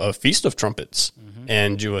also a feast of trumpets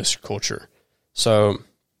in Jewish culture. So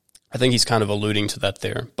I think he's kind of alluding to that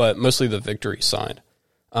there, but mostly the victory side.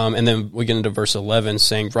 And then we get into verse 11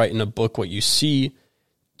 saying, write in a book what you see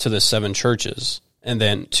to the 7 churches. And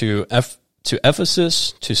then to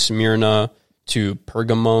Ephesus, to Smyrna, to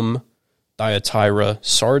Pergamum, Thyatira,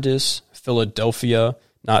 Sardis, Philadelphia,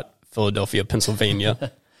 not Philadelphia,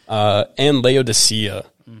 Pennsylvania, and Laodicea.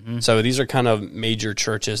 So these are kind of major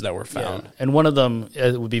churches that were found. Yeah. And one of them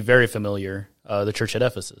would be very familiar, the church at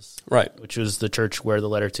Ephesus. Right. Which was the church where the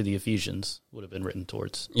letter to the Ephesians would have been written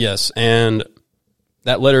towards. Yes, and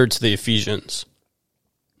that letter to the Ephesians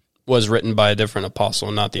was written by a different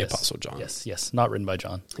apostle, not the Apostle John. Yes, not written by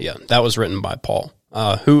John. Yeah, that was written by Paul,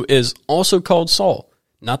 who is also called Saul.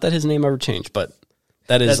 Not that his name ever changed, but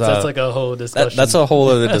that's like a whole discussion. That's a whole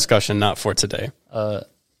other discussion, not for today.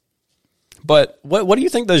 But what do you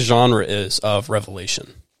think the genre is of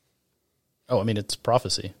Revelation? Oh, I mean, it's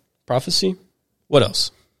prophecy. Prophecy? What else?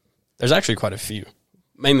 There's actually quite a few.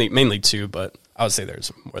 Mainly 2, but I would say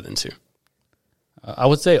there's more than 2. I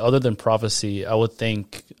would say other than prophecy, I would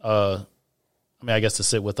think I mean, I guess to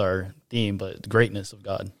sit with our theme, but the greatness of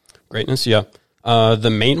God. Greatness, yeah. The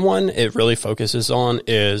main one it really focuses on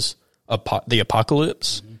is the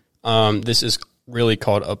apocalypse. This is really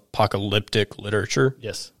called apocalyptic literature.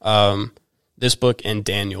 Yes. This book and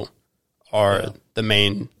Daniel are the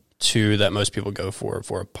main two that most people go for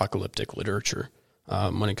apocalyptic literature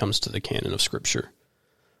when it comes to the canon of Scripture.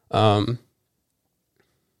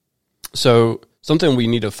 So something we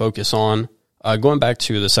need to focus on, going back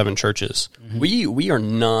to the seven churches, we are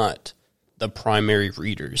not the primary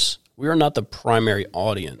readers. We are not the primary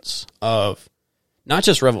audience of not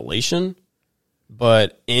just Revelation,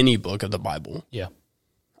 but any book of the Bible. Yeah.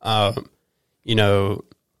 You know,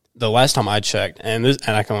 the last time I checked, and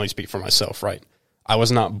I can only speak for myself, right? I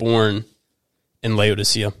was not born in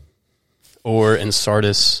Laodicea or in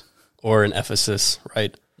Sardis or in Ephesus,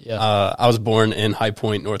 right? Yeah. I was born in High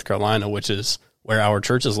Point, North Carolina, which is where our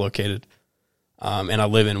church is located. And I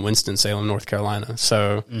live in Winston-Salem, North Carolina.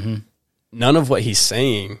 So none of what he's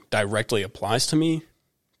saying directly applies to me,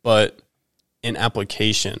 but in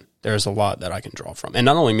application, there's a lot that I can draw from. And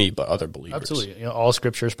not only me, but other believers. Absolutely. You know, all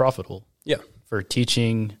Scripture is profitable. Yeah. For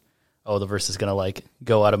teaching, the verse is going to like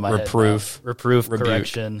go out of my Reproof, head. Reproof, rebuke.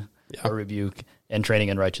 correction, or rebuke, and training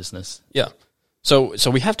in righteousness. Yeah. So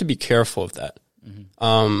we have to be careful of that.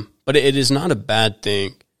 But it is not a bad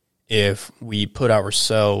thing if we put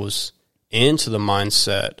ourselves into the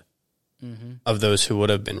mindset of those who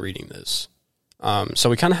would have been reading this. So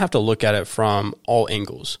we kind of have to look at it from all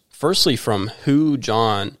angles. Firstly, from who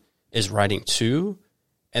John is writing to,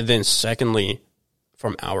 and then secondly,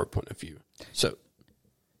 from our point of view. So,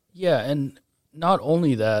 yeah, and not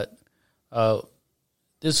only that,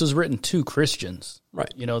 this was written to Christians.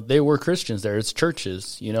 Right. You know, they were Christians there. It's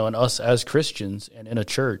churches, you know, and us as Christians and in a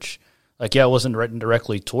church. Like, yeah, it wasn't written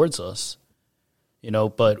directly towards us, you know,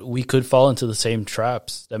 but we could fall into the same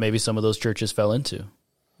traps that maybe some of those churches fell into,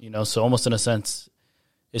 you know. So almost in a sense,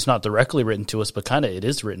 it's not directly written to us, but kind of it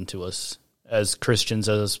is written to us as Christians,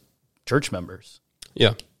 as church members.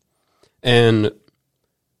 Yeah. And,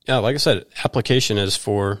 yeah, like I said, application is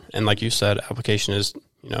for, and like you said, application is,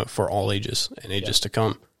 you know, for all ages and ages to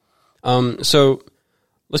come. So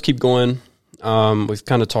let's keep going. We've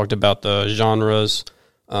kind of talked about the genres.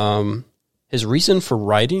 His reason for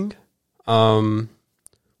writing, what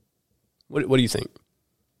do you think?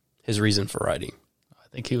 His reason for writing? I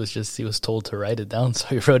think he was told to write it down, so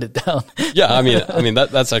he wrote it down. Yeah, I mean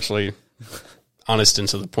that's actually honest and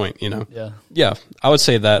to the point, you know. Yeah. Yeah, I would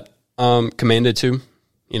say that commanded to,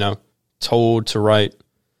 you know, told to write.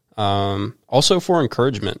 Also for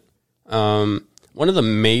encouragement. One of the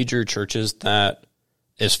major churches that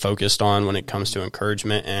is focused on when it comes to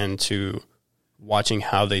encouragement and to watching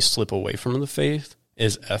how they slip away from the faith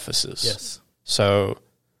is Ephesus. Yes. So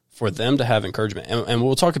for them to have encouragement, and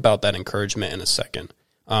we'll talk about that encouragement in a second,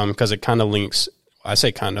 because it kind of links, I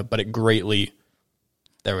say kind of, but it greatly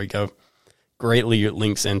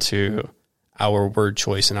links into our word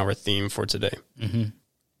choice and our theme for today.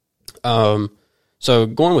 So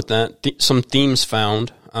going with that, some themes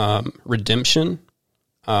found, redemption,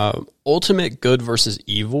 ultimate good versus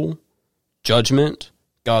evil, judgment,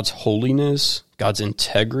 God's holiness, God's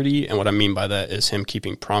integrity, and what I mean by that is him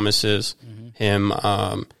keeping promises, him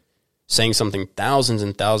saying something thousands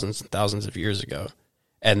and thousands and thousands of years ago,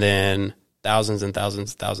 and then thousands and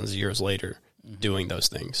thousands and thousands of years later doing those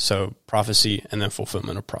things. So prophecy and then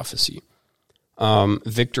fulfillment of prophecy.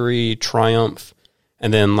 Victory, triumph,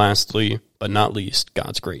 and then lastly, but not least,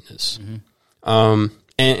 God's greatness.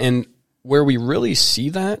 And where we really see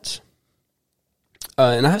that,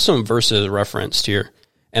 and I have some verses referenced here,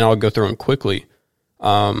 and I'll go through them quickly,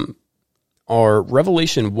 are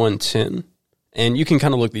Revelation 1:10, and you can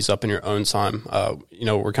kind of look these up in your own time. You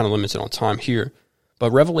know, we're kind of limited on time here,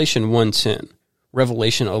 but Revelation 1:10,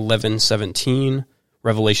 Revelation 11:17,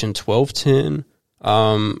 Revelation 12:10,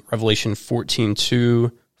 Revelation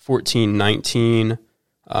 14:2, 14:19,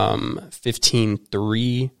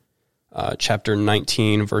 15:3, chapter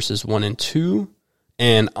 19, verses 1 and 2,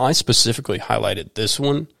 and I specifically highlighted this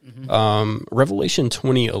one, Revelation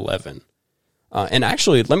 20:11. And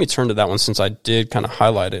actually, let me turn to that one since I did kind of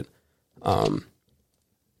highlight it.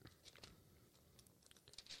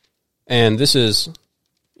 And this is,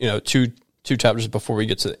 you know, two chapters before we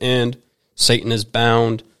get to the end. Satan is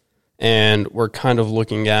bound, and we're kind of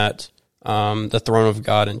looking at the throne of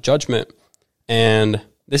God and judgment. And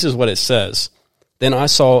this is what it says. Then I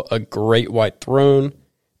saw a great white throne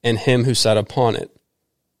and him who sat upon it,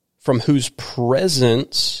 from whose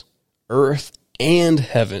presence earth and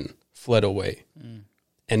heaven fled away,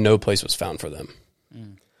 and no place was found for them.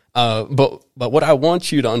 But what I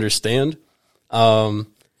want you to understand,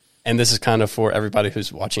 and this is kind of for everybody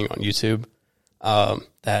who's watching on YouTube,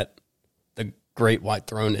 that the Great White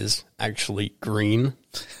Throne is actually green.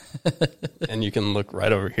 And you can look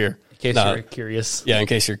right over here. In case you're curious. Yeah, in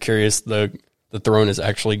case you're curious, the throne is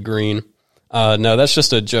actually green. No, that's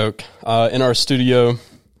just a joke. In our studio,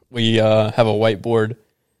 we have a whiteboard,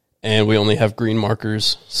 and we only have green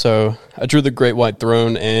markers. So I drew the Great White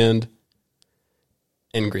Throne and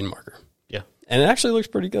in green marker. Yeah. And it actually looks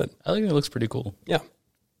pretty good. I think it looks pretty cool. Yeah.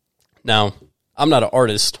 Now, I'm not an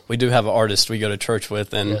artist. We do have an artist we go to church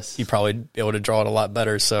with, and he'd probably be able to draw it a lot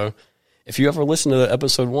better. So if you ever listen to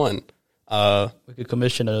episode 1, we could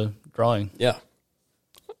commission a drawing. Yeah.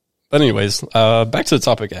 But anyways, back to the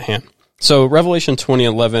topic at hand. So Revelation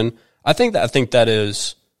 20:11, I think that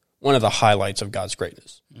is one of the highlights of God's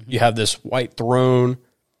greatness. Mm-hmm. You have this white throne.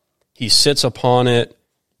 He sits upon it,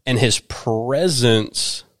 and his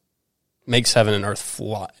presence makes heaven and earth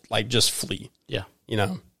fly, like just flee. Yeah. You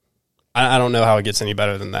know, I don't know how it gets any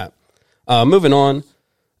better than that. Moving on,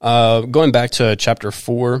 going back to chapter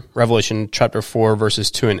 4, Revelation chapter 4,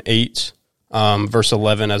 verses 2 and 8, verse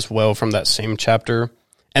 11 as well from that same chapter,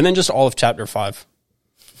 and then just all of chapter 5.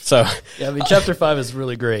 So yeah, I mean, chapter 5 is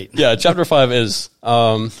really great. Yeah, chapter 5 is,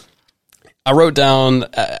 I wrote down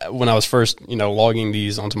when I was first, logging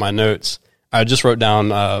these onto my notes, I just wrote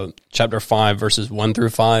down chapter 5, verses 1 through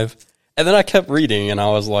 5, and then I kept reading, and I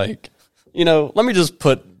was like, let me just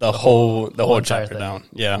put the whole chapter down.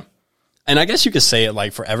 Yeah. And I guess you could say it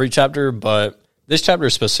like for every chapter, but this chapter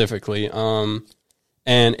specifically, and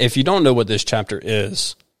if you don't know what this chapter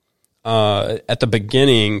is, at the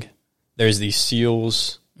beginning, there's these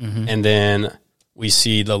seals, and then we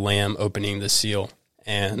see the Lamb opening the seal,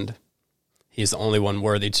 and he's the only one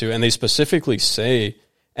worthy to. And they specifically say,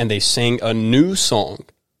 and they sang a new song,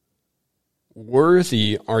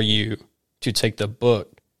 "Worthy are you to take the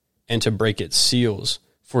book and to break its seals,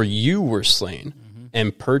 for you were slain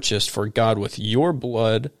and purchased for God with your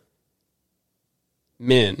blood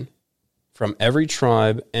men from every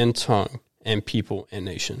tribe and tongue and people and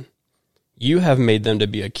nation. You have made them to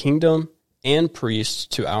be a kingdom and priests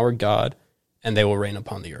to our God, and they will reign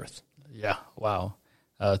upon the earth." Yeah, wow.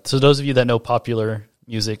 So those of you that know popular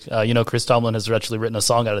music, Chris Tomlin has actually written a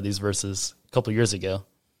song out of these verses a couple years ago.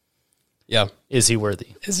 Yeah. Is he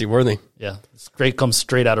worthy? Is he worthy? Yeah. It's great. Comes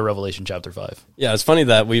straight out of Revelation chapter 5. Yeah, it's funny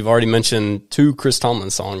that we've already mentioned 2 Chris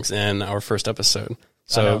Tomlin songs in our first episode.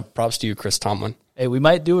 So props to you, Chris Tomlin. Hey, we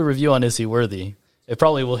might do a review on Is He Worthy. It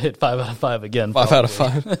probably will hit 5 out of 5 again. 5 out of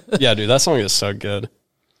 5. Yeah, dude, that song is so good.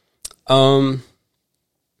 So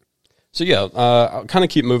yeah, I'll kind of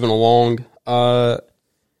keep moving along.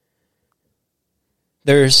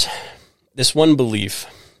 There's this one belief,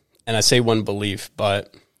 and I say one belief,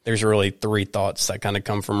 but there's really 3 thoughts that kind of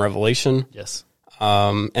come from Revelation. Yes.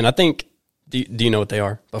 And I think, do you know what they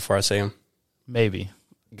are before I say them? Maybe.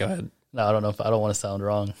 Go ahead. No, I don't know if I don't want to sound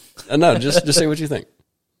wrong. No, just say what you think.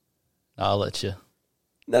 I'll let you.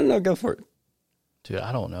 No, go for it. Dude,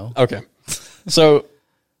 I don't know. Okay. So,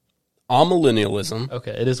 amillennialism.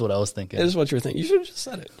 Okay, it is what I was thinking. It is what you're thinking. You should have just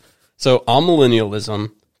said it. So,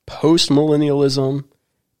 amillennialism, postmillennialism,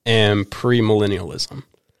 and premillennialism.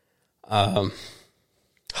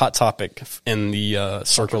 Hot topic in the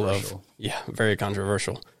circle of, very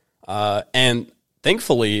controversial. And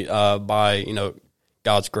thankfully, by,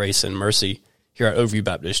 God's grace and mercy here at Overview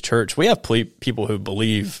Baptist Church, we have people who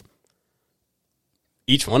believe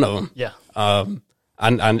each one of them. Yeah.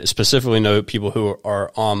 I specifically know people who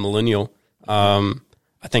are amillennial.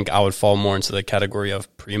 I think I would fall more into the category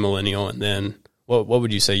of premillennial. And then what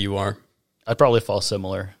would you say you are? I'd probably fall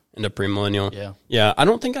similar. Into premillennial? Yeah. Yeah, I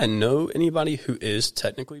don't think I know anybody who is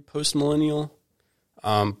technically postmillennial,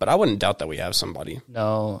 but I wouldn't doubt that we have somebody.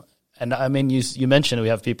 No. And I mean, you mentioned we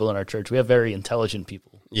have people in our church. We have very intelligent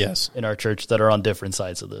people. Yes. In our church that are on different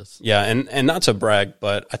sides of this. Yeah, and not to brag,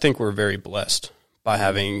 but I think we're very blessed by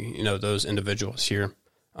having, those individuals here.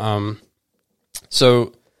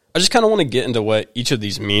 So I just kind of want to get into what each of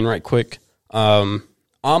these mean right quick.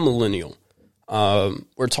 Amillennial.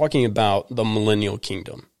 We're talking about the millennial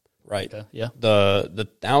kingdom, right? Okay, yeah. The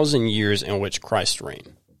 1,000 years in which Christ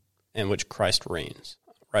reigns,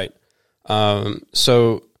 right?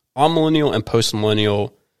 So amillennial and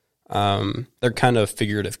postmillennial, they're kind of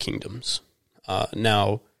figurative kingdoms.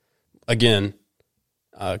 Now, again,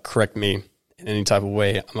 correct me in any type of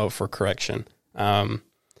way. I'm out for correction.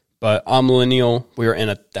 But amillennial, we are in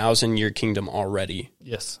a 1,000-year kingdom already.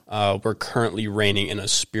 Yes. We're currently reigning in a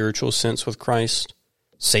spiritual sense with Christ.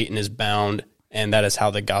 Satan is bound, and that is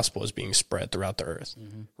how the gospel is being spread throughout the earth,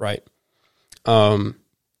 right?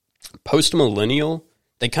 Postmillennial,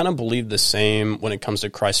 they kind of believe the same when it comes to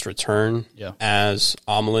Christ's return as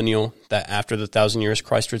amillennial, that after the 1,000 years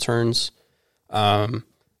Christ returns.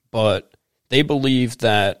 But they believe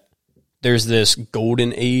that there's this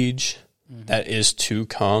golden age that is to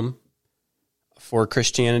come for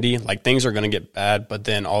Christianity. Like, things are going to get bad, but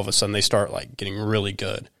then all of a sudden they start like getting really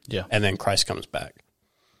good. Yeah. And then Christ comes back.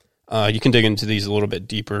 You can dig into these a little bit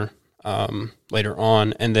deeper later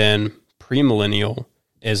on. And then premillennial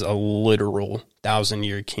is a literal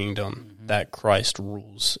 1,000-year kingdom that Christ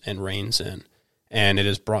rules and reigns in, and it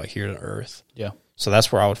is brought here to earth. Yeah. So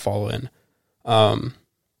that's where I would follow in. And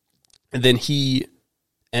then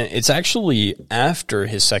and it's actually after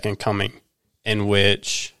his second coming in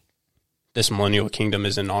which this millennial kingdom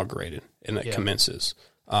is inaugurated and it commences.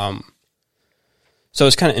 So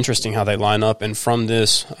it's kind of interesting how they line up. And from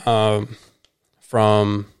this,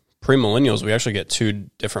 from premillennials, we actually get two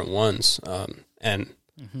different ones. And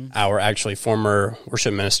our actually former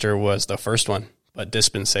worship minister was the first one, but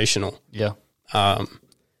dispensational. Yeah. And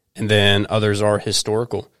then others are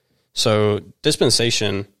historical. So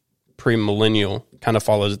dispensation, premillennial, kind of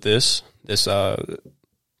follows this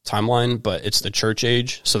timeline, but it's the church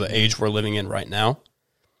age, so the age we're living in right now.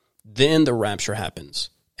 Then the rapture happens,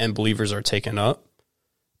 and believers are taken up,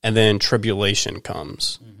 and then tribulation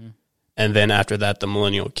comes. And then after that, the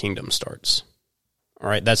millennial kingdom starts. All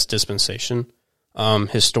right, that's dispensation.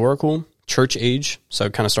 Historical, church age, so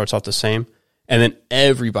it kind of starts off the same. And then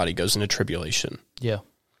everybody goes into tribulation. Yeah.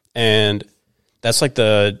 And that's like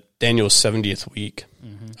the Daniel's 70th week.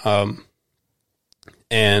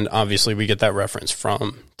 And obviously we get that reference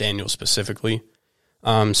from Daniel specifically.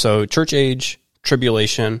 So church age,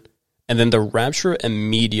 tribulation, and then the rapture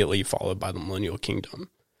immediately followed by the millennial kingdom.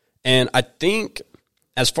 And I think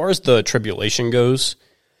as far as the tribulation goes,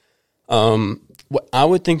 what I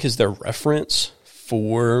would think is the reference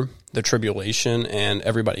for the tribulation and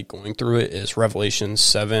everybody going through it is Revelation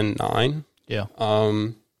 7:9. Yeah.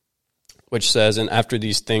 Which says, "And after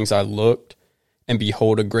these things I looked, and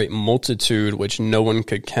behold, a great multitude which no one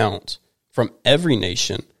could count, from every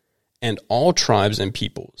nation and all tribes and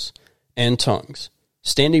peoples and tongues,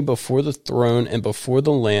 standing before the throne and before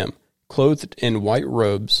the Lamb, clothed in white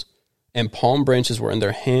robes, and palm branches were in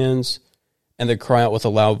their hands, and they cry out with a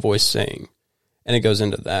loud voice, saying," and it goes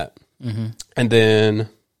into that. And then,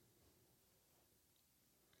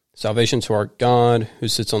 "Salvation to our God, who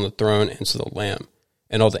sits on the throne, and to the Lamb.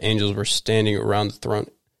 And all the angels were standing around the throne."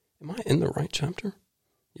 Am I in the right chapter?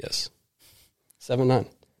 Yes. 7:9.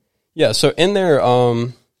 Yeah, so in there,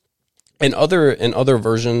 in other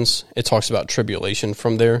versions, it talks about tribulation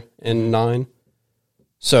from there in 9.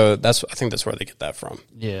 So I think that's where they get that from.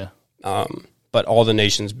 Yeah. But all the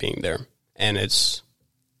nations being there. And it's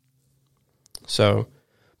so,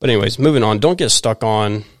 but anyways, moving on. Don't get stuck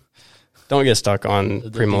on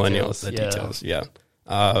premillennials, the details. Yeah.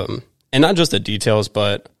 And not just the details,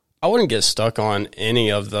 but I wouldn't get stuck on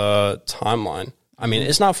any of the timeline. I mean,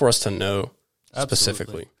 it's not for us to know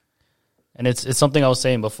specifically. And it's something I was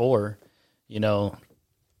saying before. You know,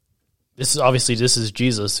 this is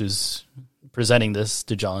Jesus who's presenting this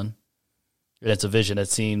to John. And it's a vision,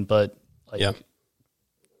 it's seen, but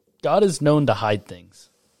God is known to hide things.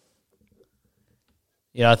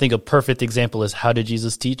 You know, I think a perfect example is, how did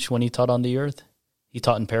Jesus teach when he taught on the earth? He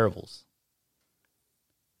taught in parables.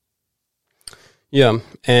 Yeah,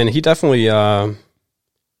 and he definitely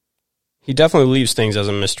leaves things as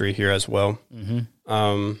a mystery here as well.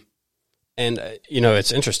 And you know,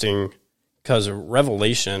 it's interesting because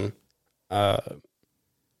Revelation,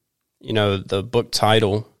 you know, the book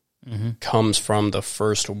title comes from the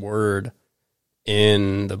first word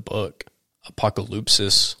in the book,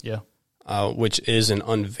 Apocalypsis. Yeah. Which is an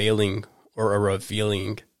unveiling or a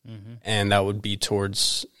revealing, and that would be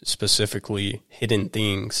towards specifically hidden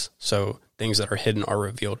things. So things that are hidden are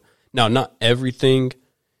revealed. Now, not everything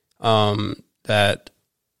that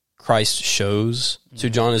Christ shows to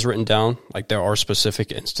John is written down. Like, there are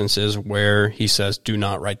specific instances where he says, "Do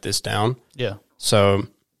not write this down." Yeah. So,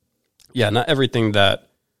 yeah, not everything that,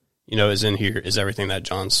 you know, is in here is everything that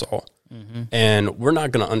John saw. And we're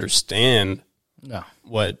not going to understand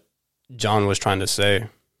what John was trying to say.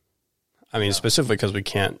 I mean, specifically because we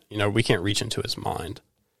can't reach into his mind.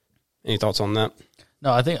 Any thoughts on that?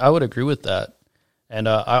 No, I think I would agree with that. And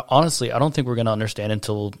I don't think we're going to understand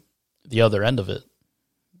until the other end of it.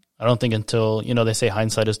 I don't think until, you know, they say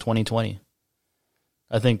hindsight is 20/20.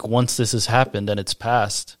 I think once this has happened and it's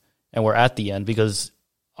passed and we're at the end, because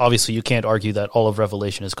obviously you can't argue that all of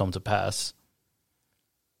Revelation has come to pass.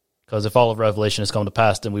 Because if all of Revelation has come to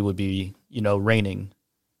pass, then we would be, you know, reigning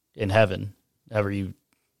in heaven. However you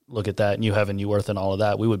look at that, new heaven, new earth, and all of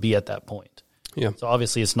that, we would be at that point. Yeah. So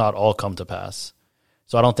obviously it's not all come to pass.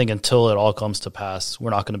 So I don't think until it all comes to pass, we're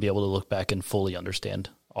not going to be able to look back and fully understand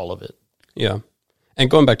all of it. Yeah. And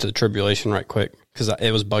going back to the tribulation right quick, because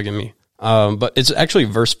it was bugging me. But it's actually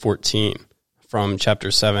verse 14 from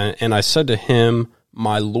chapter 7. And I said to him,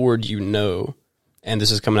 my Lord, you know. And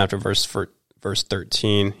this is coming after verse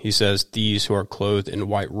 13. He says, these who are clothed in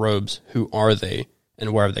white robes, who are they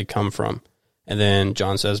and where have they come from? And then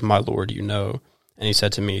John says, my Lord, you know. And he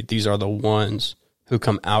said to me, these are the ones who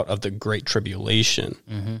come out of the great tribulation,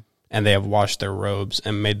 and they have washed their robes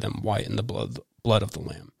and made them white in the blood of the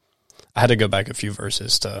Lamb. I had to go back a few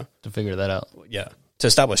verses to figure that out. Yeah, to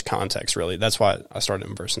establish context, really. That's why I started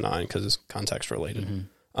in verse 9, because it's context related.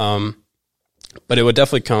 But it would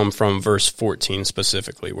definitely come from verse 14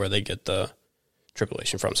 specifically, where they get the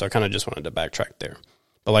tribulation from. So I kind of just wanted to backtrack there.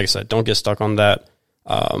 But like I said, don't get stuck on that.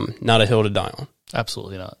 Not a hill to die on.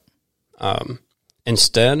 Absolutely not.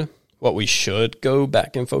 Instead, what we should go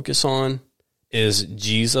back and focus on is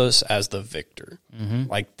Jesus as the victor.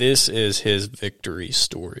 Like, this is his victory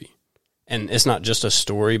story. And it's not just a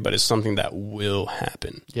story, but it's something that will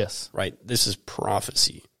happen. Yes. Right? This is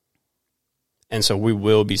prophecy. And so we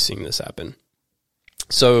will be seeing this happen.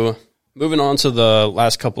 So moving on to the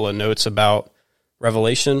last couple of notes about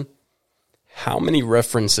Revelation, how many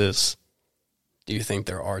references do you think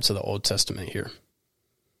there are to the Old Testament here?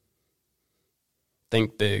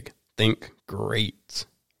 Think big. Think great.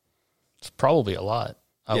 It's probably a lot,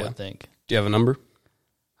 I would think. Do you have a number?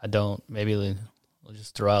 I don't. Maybe we'll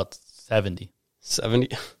just throw out 70. 70?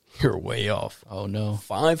 You're way off. Oh, no.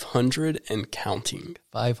 500 and counting.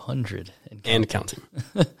 500 and counting.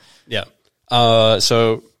 Yeah.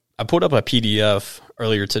 So I pulled up a PDF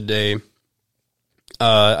earlier today.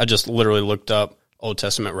 I just literally looked up Old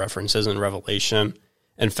Testament references in Revelation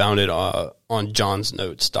and found it on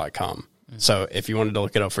johnsnotes.com. So if you wanted to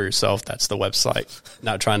look it up for yourself, that's the website.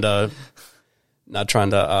 Not trying to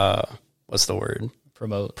what's the word?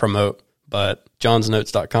 Promote, but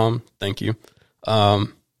johnsnotes.com. Thank you.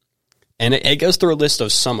 And it goes through a list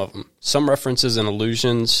of some of them, some references and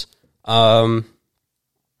allusions. And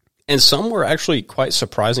some were actually quite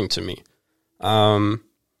surprising to me.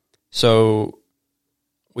 So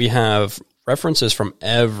we have references from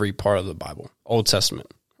every part of the Bible, Old Testament.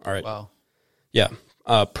 All right. Wow. Yeah.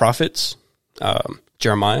 Prophets,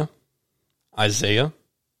 Jeremiah, Isaiah,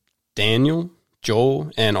 Daniel,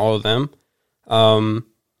 Joel, and all of them.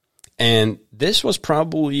 And this was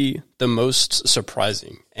probably the most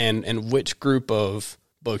surprising. And which group of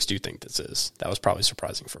books do you think this is? That was probably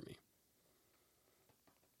surprising for me.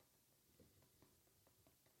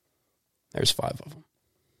 There's 5 of them.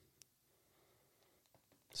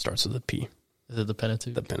 Starts with a P. Is it the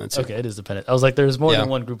Pentateuch? The Pentateuch. Okay, it is the Pentateuch. I was like, there's more than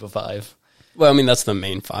one group of 5. Well, I mean, that's the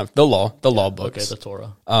main 5. The law books. Okay, the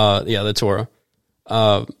Torah. The Torah.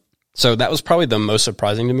 So that was probably the most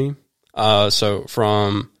surprising to me. So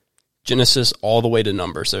from Genesis all the way to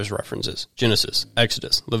Numbers, there's references. Genesis,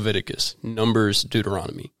 Exodus, Leviticus, Numbers,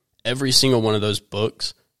 Deuteronomy. Every single one of those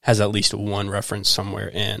books has at least one reference somewhere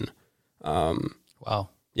in. Wow.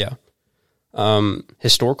 Yeah.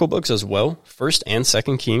 Historical books as well. 1st and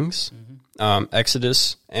 2nd Kings,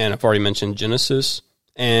 Exodus, and I've already mentioned Genesis.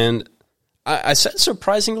 And I said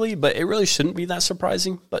surprisingly, but it really shouldn't be that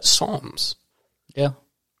surprising, but Psalms. Yeah.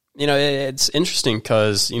 You know, it's interesting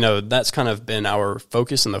because, you know, that's kind of been our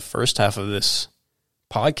focus in the first half of this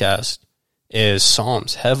podcast is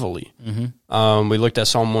Psalms heavily. We looked at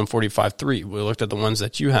Psalm 145:3. We looked at the ones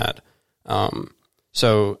that you had.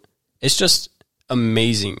 So it's just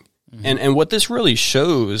amazing. And what this really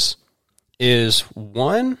shows is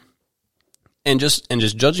one, and just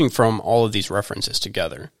judging from all of these references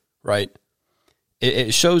together, right?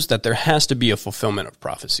 It shows that there has to be a fulfillment of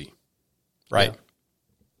prophecy, right? Yeah.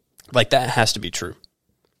 Like that has to be true,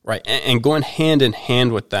 right? And going hand in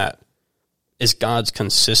hand with that is God's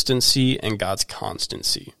consistency and God's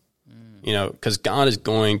constancy, you know, because God is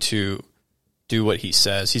going to do what he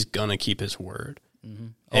says. He's going to keep his word.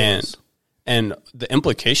 And the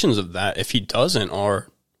implications of that, if he doesn't, are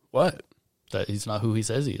what? That he's not who he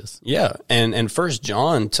says he is. Yeah. And 1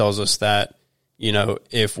 John tells us that, you know,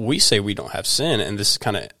 if we say we don't have sin, and this is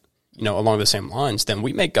kind of, you know, along the same lines, then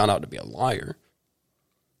we make God out to be a liar.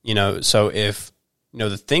 You know, so if, you know,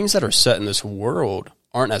 the things that are set in this world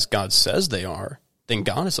aren't as God says they are, then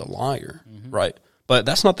God is a liar, right? But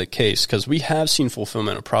that's not the case, because we have seen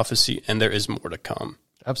fulfillment of prophecy, and there is more to come.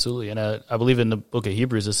 Absolutely. And I believe in the book of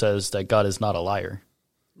Hebrews, it says that God is not a liar.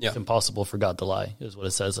 Yeah. It's impossible for God to lie, is what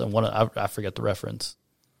it says. And I forget the reference.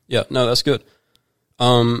 Yeah, no, that's good.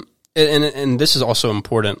 And this is also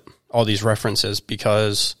important, all these references,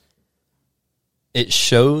 because it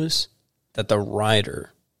shows that the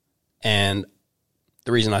writer, and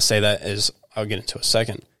the reason I say that is I'll get into a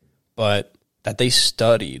second, but that they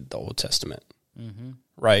studied the Old Testament,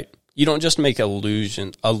 right? You don't just make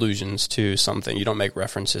allusions to something. You don't make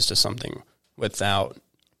references to something without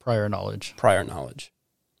prior knowledge.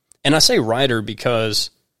 And I say writer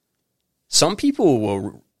because some people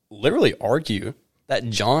will literally argue that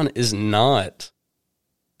John is not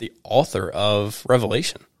the author of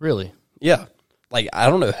Revelation. Really? Yeah. Like, I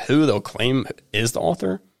don't know who they'll claim is the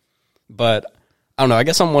author, but I don't know. I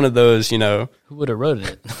guess I'm one of those, Who would have wrote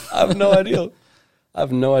it? I have no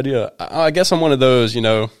idea. I guess I'm one of those,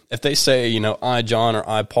 if they say, I, John, or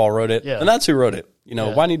I, Paul wrote it, and that's who wrote it.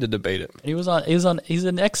 Why need to debate it? He's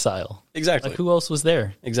in exile. Exactly. Like, who else was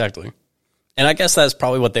there? Exactly. And I guess that's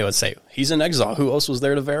probably what they would say. He's in exile. Who else was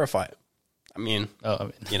there to verify it? I mean, I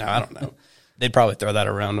don't know. They'd probably throw that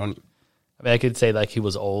around on you. I mean, I could say like he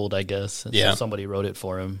was old, I guess. And so somebody wrote it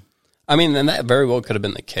for him. I mean, and that very well could have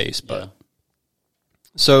been the case. But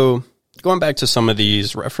So going back to some of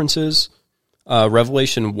these references,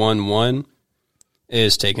 Revelation 1:1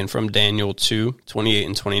 is taken from Daniel 2:28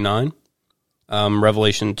 and 29.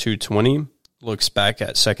 Revelation 2:20 looks back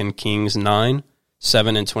at 2 Kings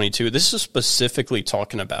 9:7 and 22. This is specifically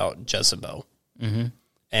talking about Jezebel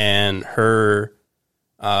and her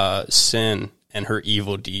sin and her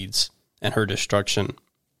evil deeds and her destruction.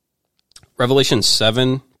 Revelation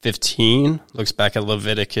 7:15 looks back at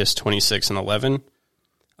Leviticus 26 and 11.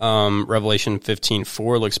 Revelation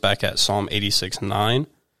 15:4 looks back at Psalm 86:9.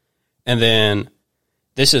 And then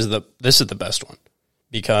this is the best one,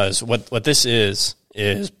 because what this is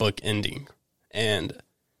book ending. And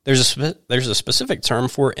there's a specific term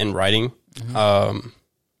for it in writing.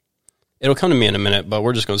 It'll come to me in a minute, but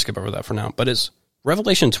we're just going to skip over that for now. But it's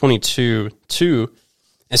Revelation 22:2.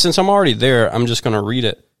 And since I'm already there, I'm just going to read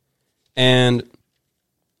it. And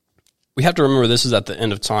we have to remember this is at the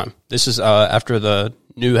end of time. This is after the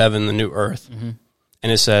new heaven, the new earth.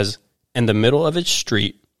 And it says, in the middle of its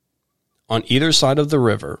street, on either side of the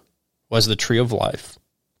river, was the tree of life,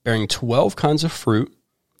 bearing 12 kinds of fruit,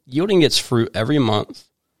 yielding its fruit every month,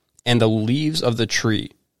 and the leaves of the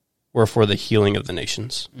tree were for the healing of the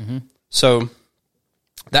nations. So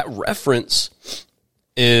that reference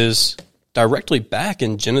is directly back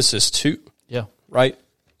in Genesis 2. Yeah. Right?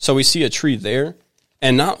 So we see a tree there.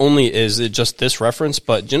 And not only is it just this reference,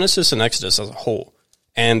 but Genesis and Exodus as a whole.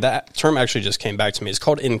 And that term actually just came back to me. It's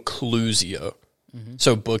called inclusio.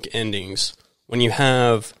 So book endings. When you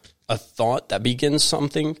have a thought that begins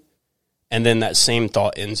something, and then that same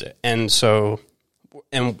thought ends it. And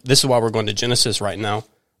this is why we're going to Genesis right now.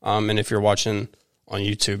 And if you're watching on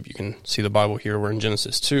YouTube, you can see the Bible here. We're in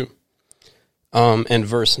Genesis 2. And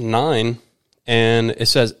verse 9, and it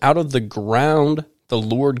says, out of the ground the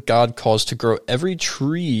Lord God caused to grow every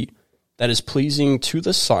tree that is pleasing to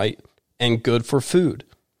the sight and good for food.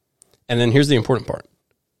 And then here's the important part.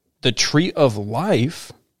 The tree of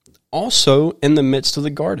life also in the midst of the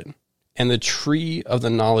garden, and the tree of the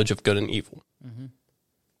knowledge of good and evil.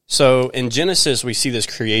 So in Genesis, we see this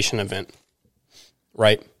creation event,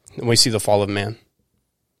 right? And we see the fall of man.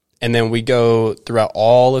 And then we go throughout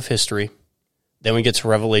all of history. Then we get to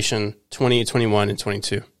Revelation 20, 21, and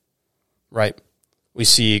 22, right? We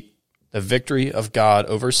see the victory of God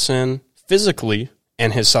over sin physically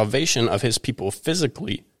and his salvation of his people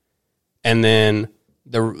physically, and then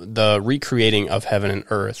the recreating of heaven and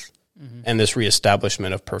earth and this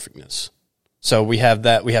reestablishment of perfectness. So we have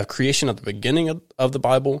that. We have creation at the beginning of the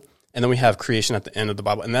Bible, and then we have creation at the end of the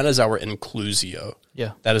Bible, and that is our inclusio.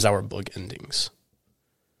 Yeah. That is our book endings.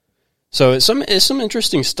 So it's some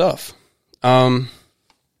interesting stuff. And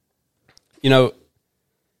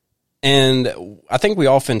I think we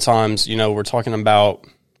oftentimes, we're talking about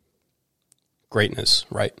greatness,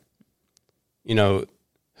 right?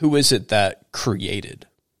 Who is it that created?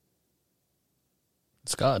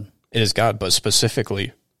 It's God. It is God, but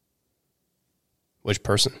specifically, which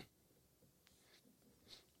person?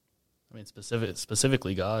 I mean,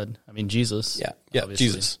 specifically God. I mean, Jesus. Yeah, obviously.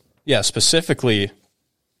 Jesus. Yeah, specifically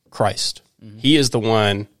Christ. He is the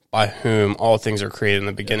one by whom all things are created in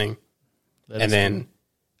the beginning. And then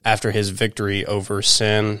after his victory over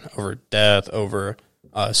sin, over death, over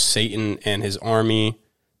Satan and his army,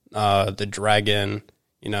 the dragon,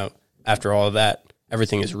 after all of that,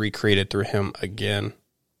 everything is recreated through him again,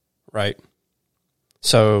 right?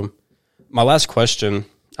 So my last question,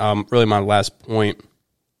 really my last point,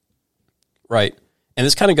 right? And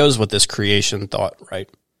this kind of goes with this creation thought, right?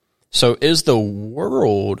 So is the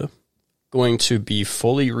world going to be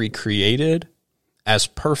fully recreated as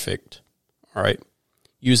perfect, all right,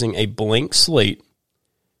 using a blank slate,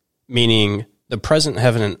 meaning the present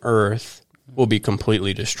heaven and earth will be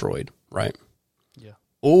completely destroyed, right? Yeah.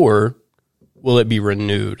 Or will it be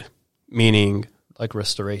renewed, meaning like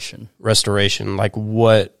restoration, like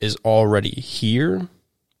what is already here,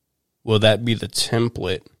 will that be the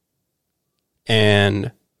template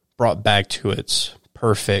and brought back to its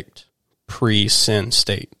perfect pre-sin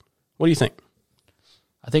state? What do you think?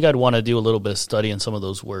 I think I'd want to do a little bit of study in some of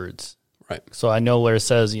those words. Right. So I know where it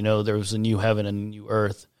says, there was a new heaven and a new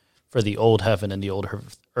earth, for the old heaven and the old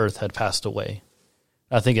earth had passed away.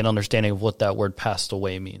 I think an understanding of what that word passed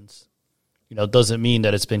away means. Doesn't mean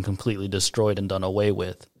that it's been completely destroyed and done away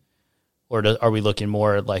with. Or are we looking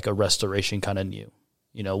more at like a restoration kind of new?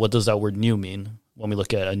 What does that word new mean when we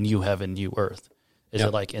look at a new heaven, new earth? Is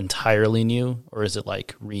it like entirely new, or is it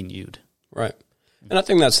like renewed? Right. And I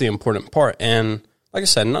think that's the important part. And like I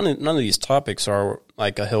said, none of these topics are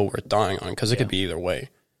like a hill worth dying on, because it could be either way.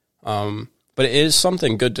 But it is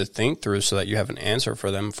something good to think through so that you have an answer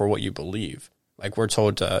for them for what you believe. Like we're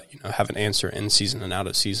told to have an answer in season and out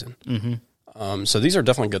of season. Mm-hmm. So these are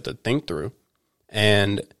definitely good to think through.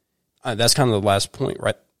 And that's kind of the last point,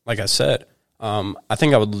 right? Like I said, I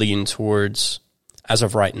think I would lean towards, as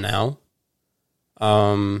of right now,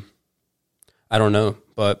 I don't know,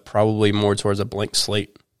 but probably more towards a blank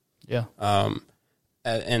slate. Yeah.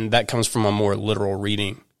 And that comes from a more literal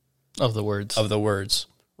reading of the words.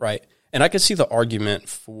 Right. And I could see the argument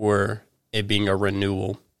for it being a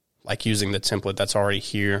renewal, like using the template that's already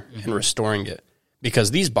here and restoring it.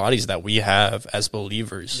 Because these bodies that we have as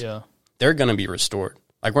believers, they're going to be restored.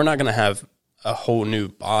 Like, we're not going to have a whole new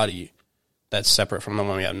body that's separate from the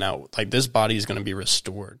one we have now. Like, this body is going to be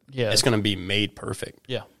restored. Yeah. It's going to be made perfect.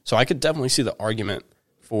 Yeah. So I could definitely see the argument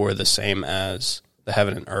for the same as the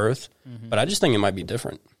heaven and earth, but I just think it might be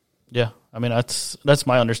different. Yeah. I mean, that's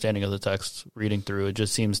my understanding of the text reading through. It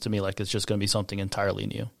just seems to me like it's just going to be something entirely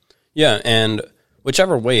new. Yeah, and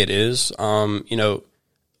whichever way it is, all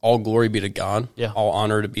glory be to God. Yeah. All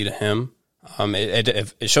honor to be to Him.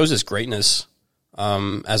 It shows His greatness,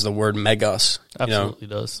 as the word megas. Absolutely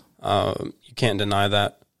does. You can't deny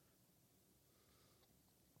that.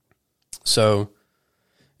 So,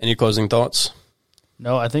 any closing thoughts?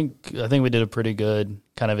 No, I think we did a pretty good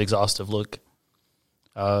kind of exhaustive look.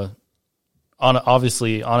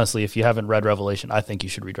 Honestly, if you haven't read Revelation, I think you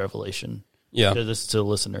should read Revelation. Yeah. This is to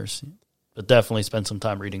listeners, but definitely spend some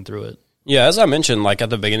time reading through it. Yeah, as I mentioned, like at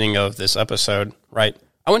the beginning of this episode, right?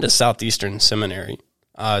 I went to Southeastern Seminary.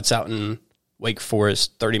 It's out in Wake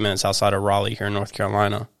Forest, 30 minutes outside of Raleigh here in North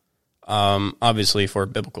Carolina. Obviously for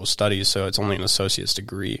biblical studies, so it's only an associate's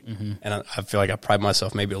degree. And I feel like I pride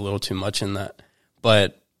myself maybe a little too much in that.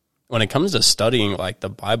 But when it comes to studying like the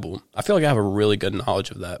Bible, I feel like I have a really good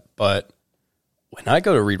knowledge of that. But when I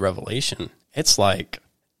go to read Revelation, it's like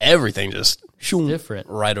everything just different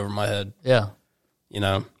right over my head. Yeah.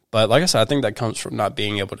 But like I said, I think that comes from not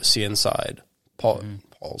being able to see inside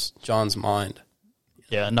John's mind.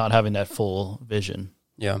 Yeah, not having that full vision.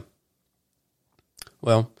 Yeah.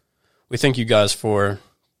 Well, we thank you guys for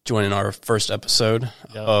joining our first episode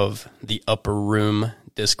of the Upper Room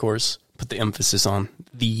Discourse. Put the emphasis on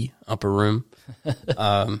the upper room.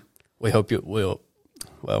 We hope you will.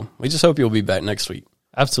 Well, we just hope you'll be back next week.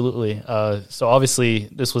 Absolutely. So obviously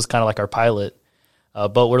this was kind of like our pilot,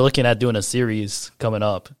 but we're looking at doing a series coming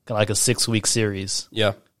up, kind of like a 6-week series.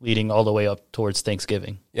 Yeah. Leading all the way up towards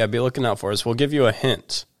Thanksgiving. Yeah, be looking out for us. We'll give you a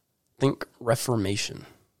hint. Think Reformation.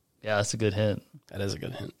 Yeah, that's a good hint. That is a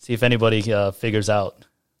good hint. See if anybody figures out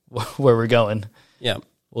where we're going. Yeah.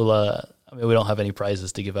 We'll. We don't have any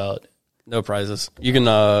prizes to give out. No prizes. You can,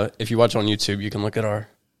 if you watch on YouTube, you can look at our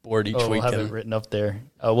board each week. We'll have it written up there.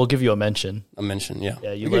 We'll give you a mention. A mention, yeah.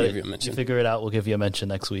 Yeah, give you a mention. You figure it out, we'll give you a mention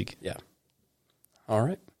next week. Yeah. All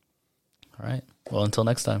right. Well, until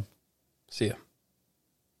next time. See ya.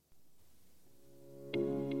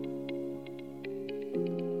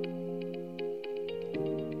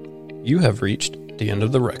 You have reached the end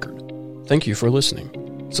of the record. Thank you for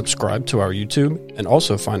listening. Subscribe to our YouTube and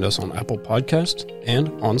also find us on Apple Podcasts and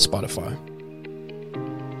on Spotify.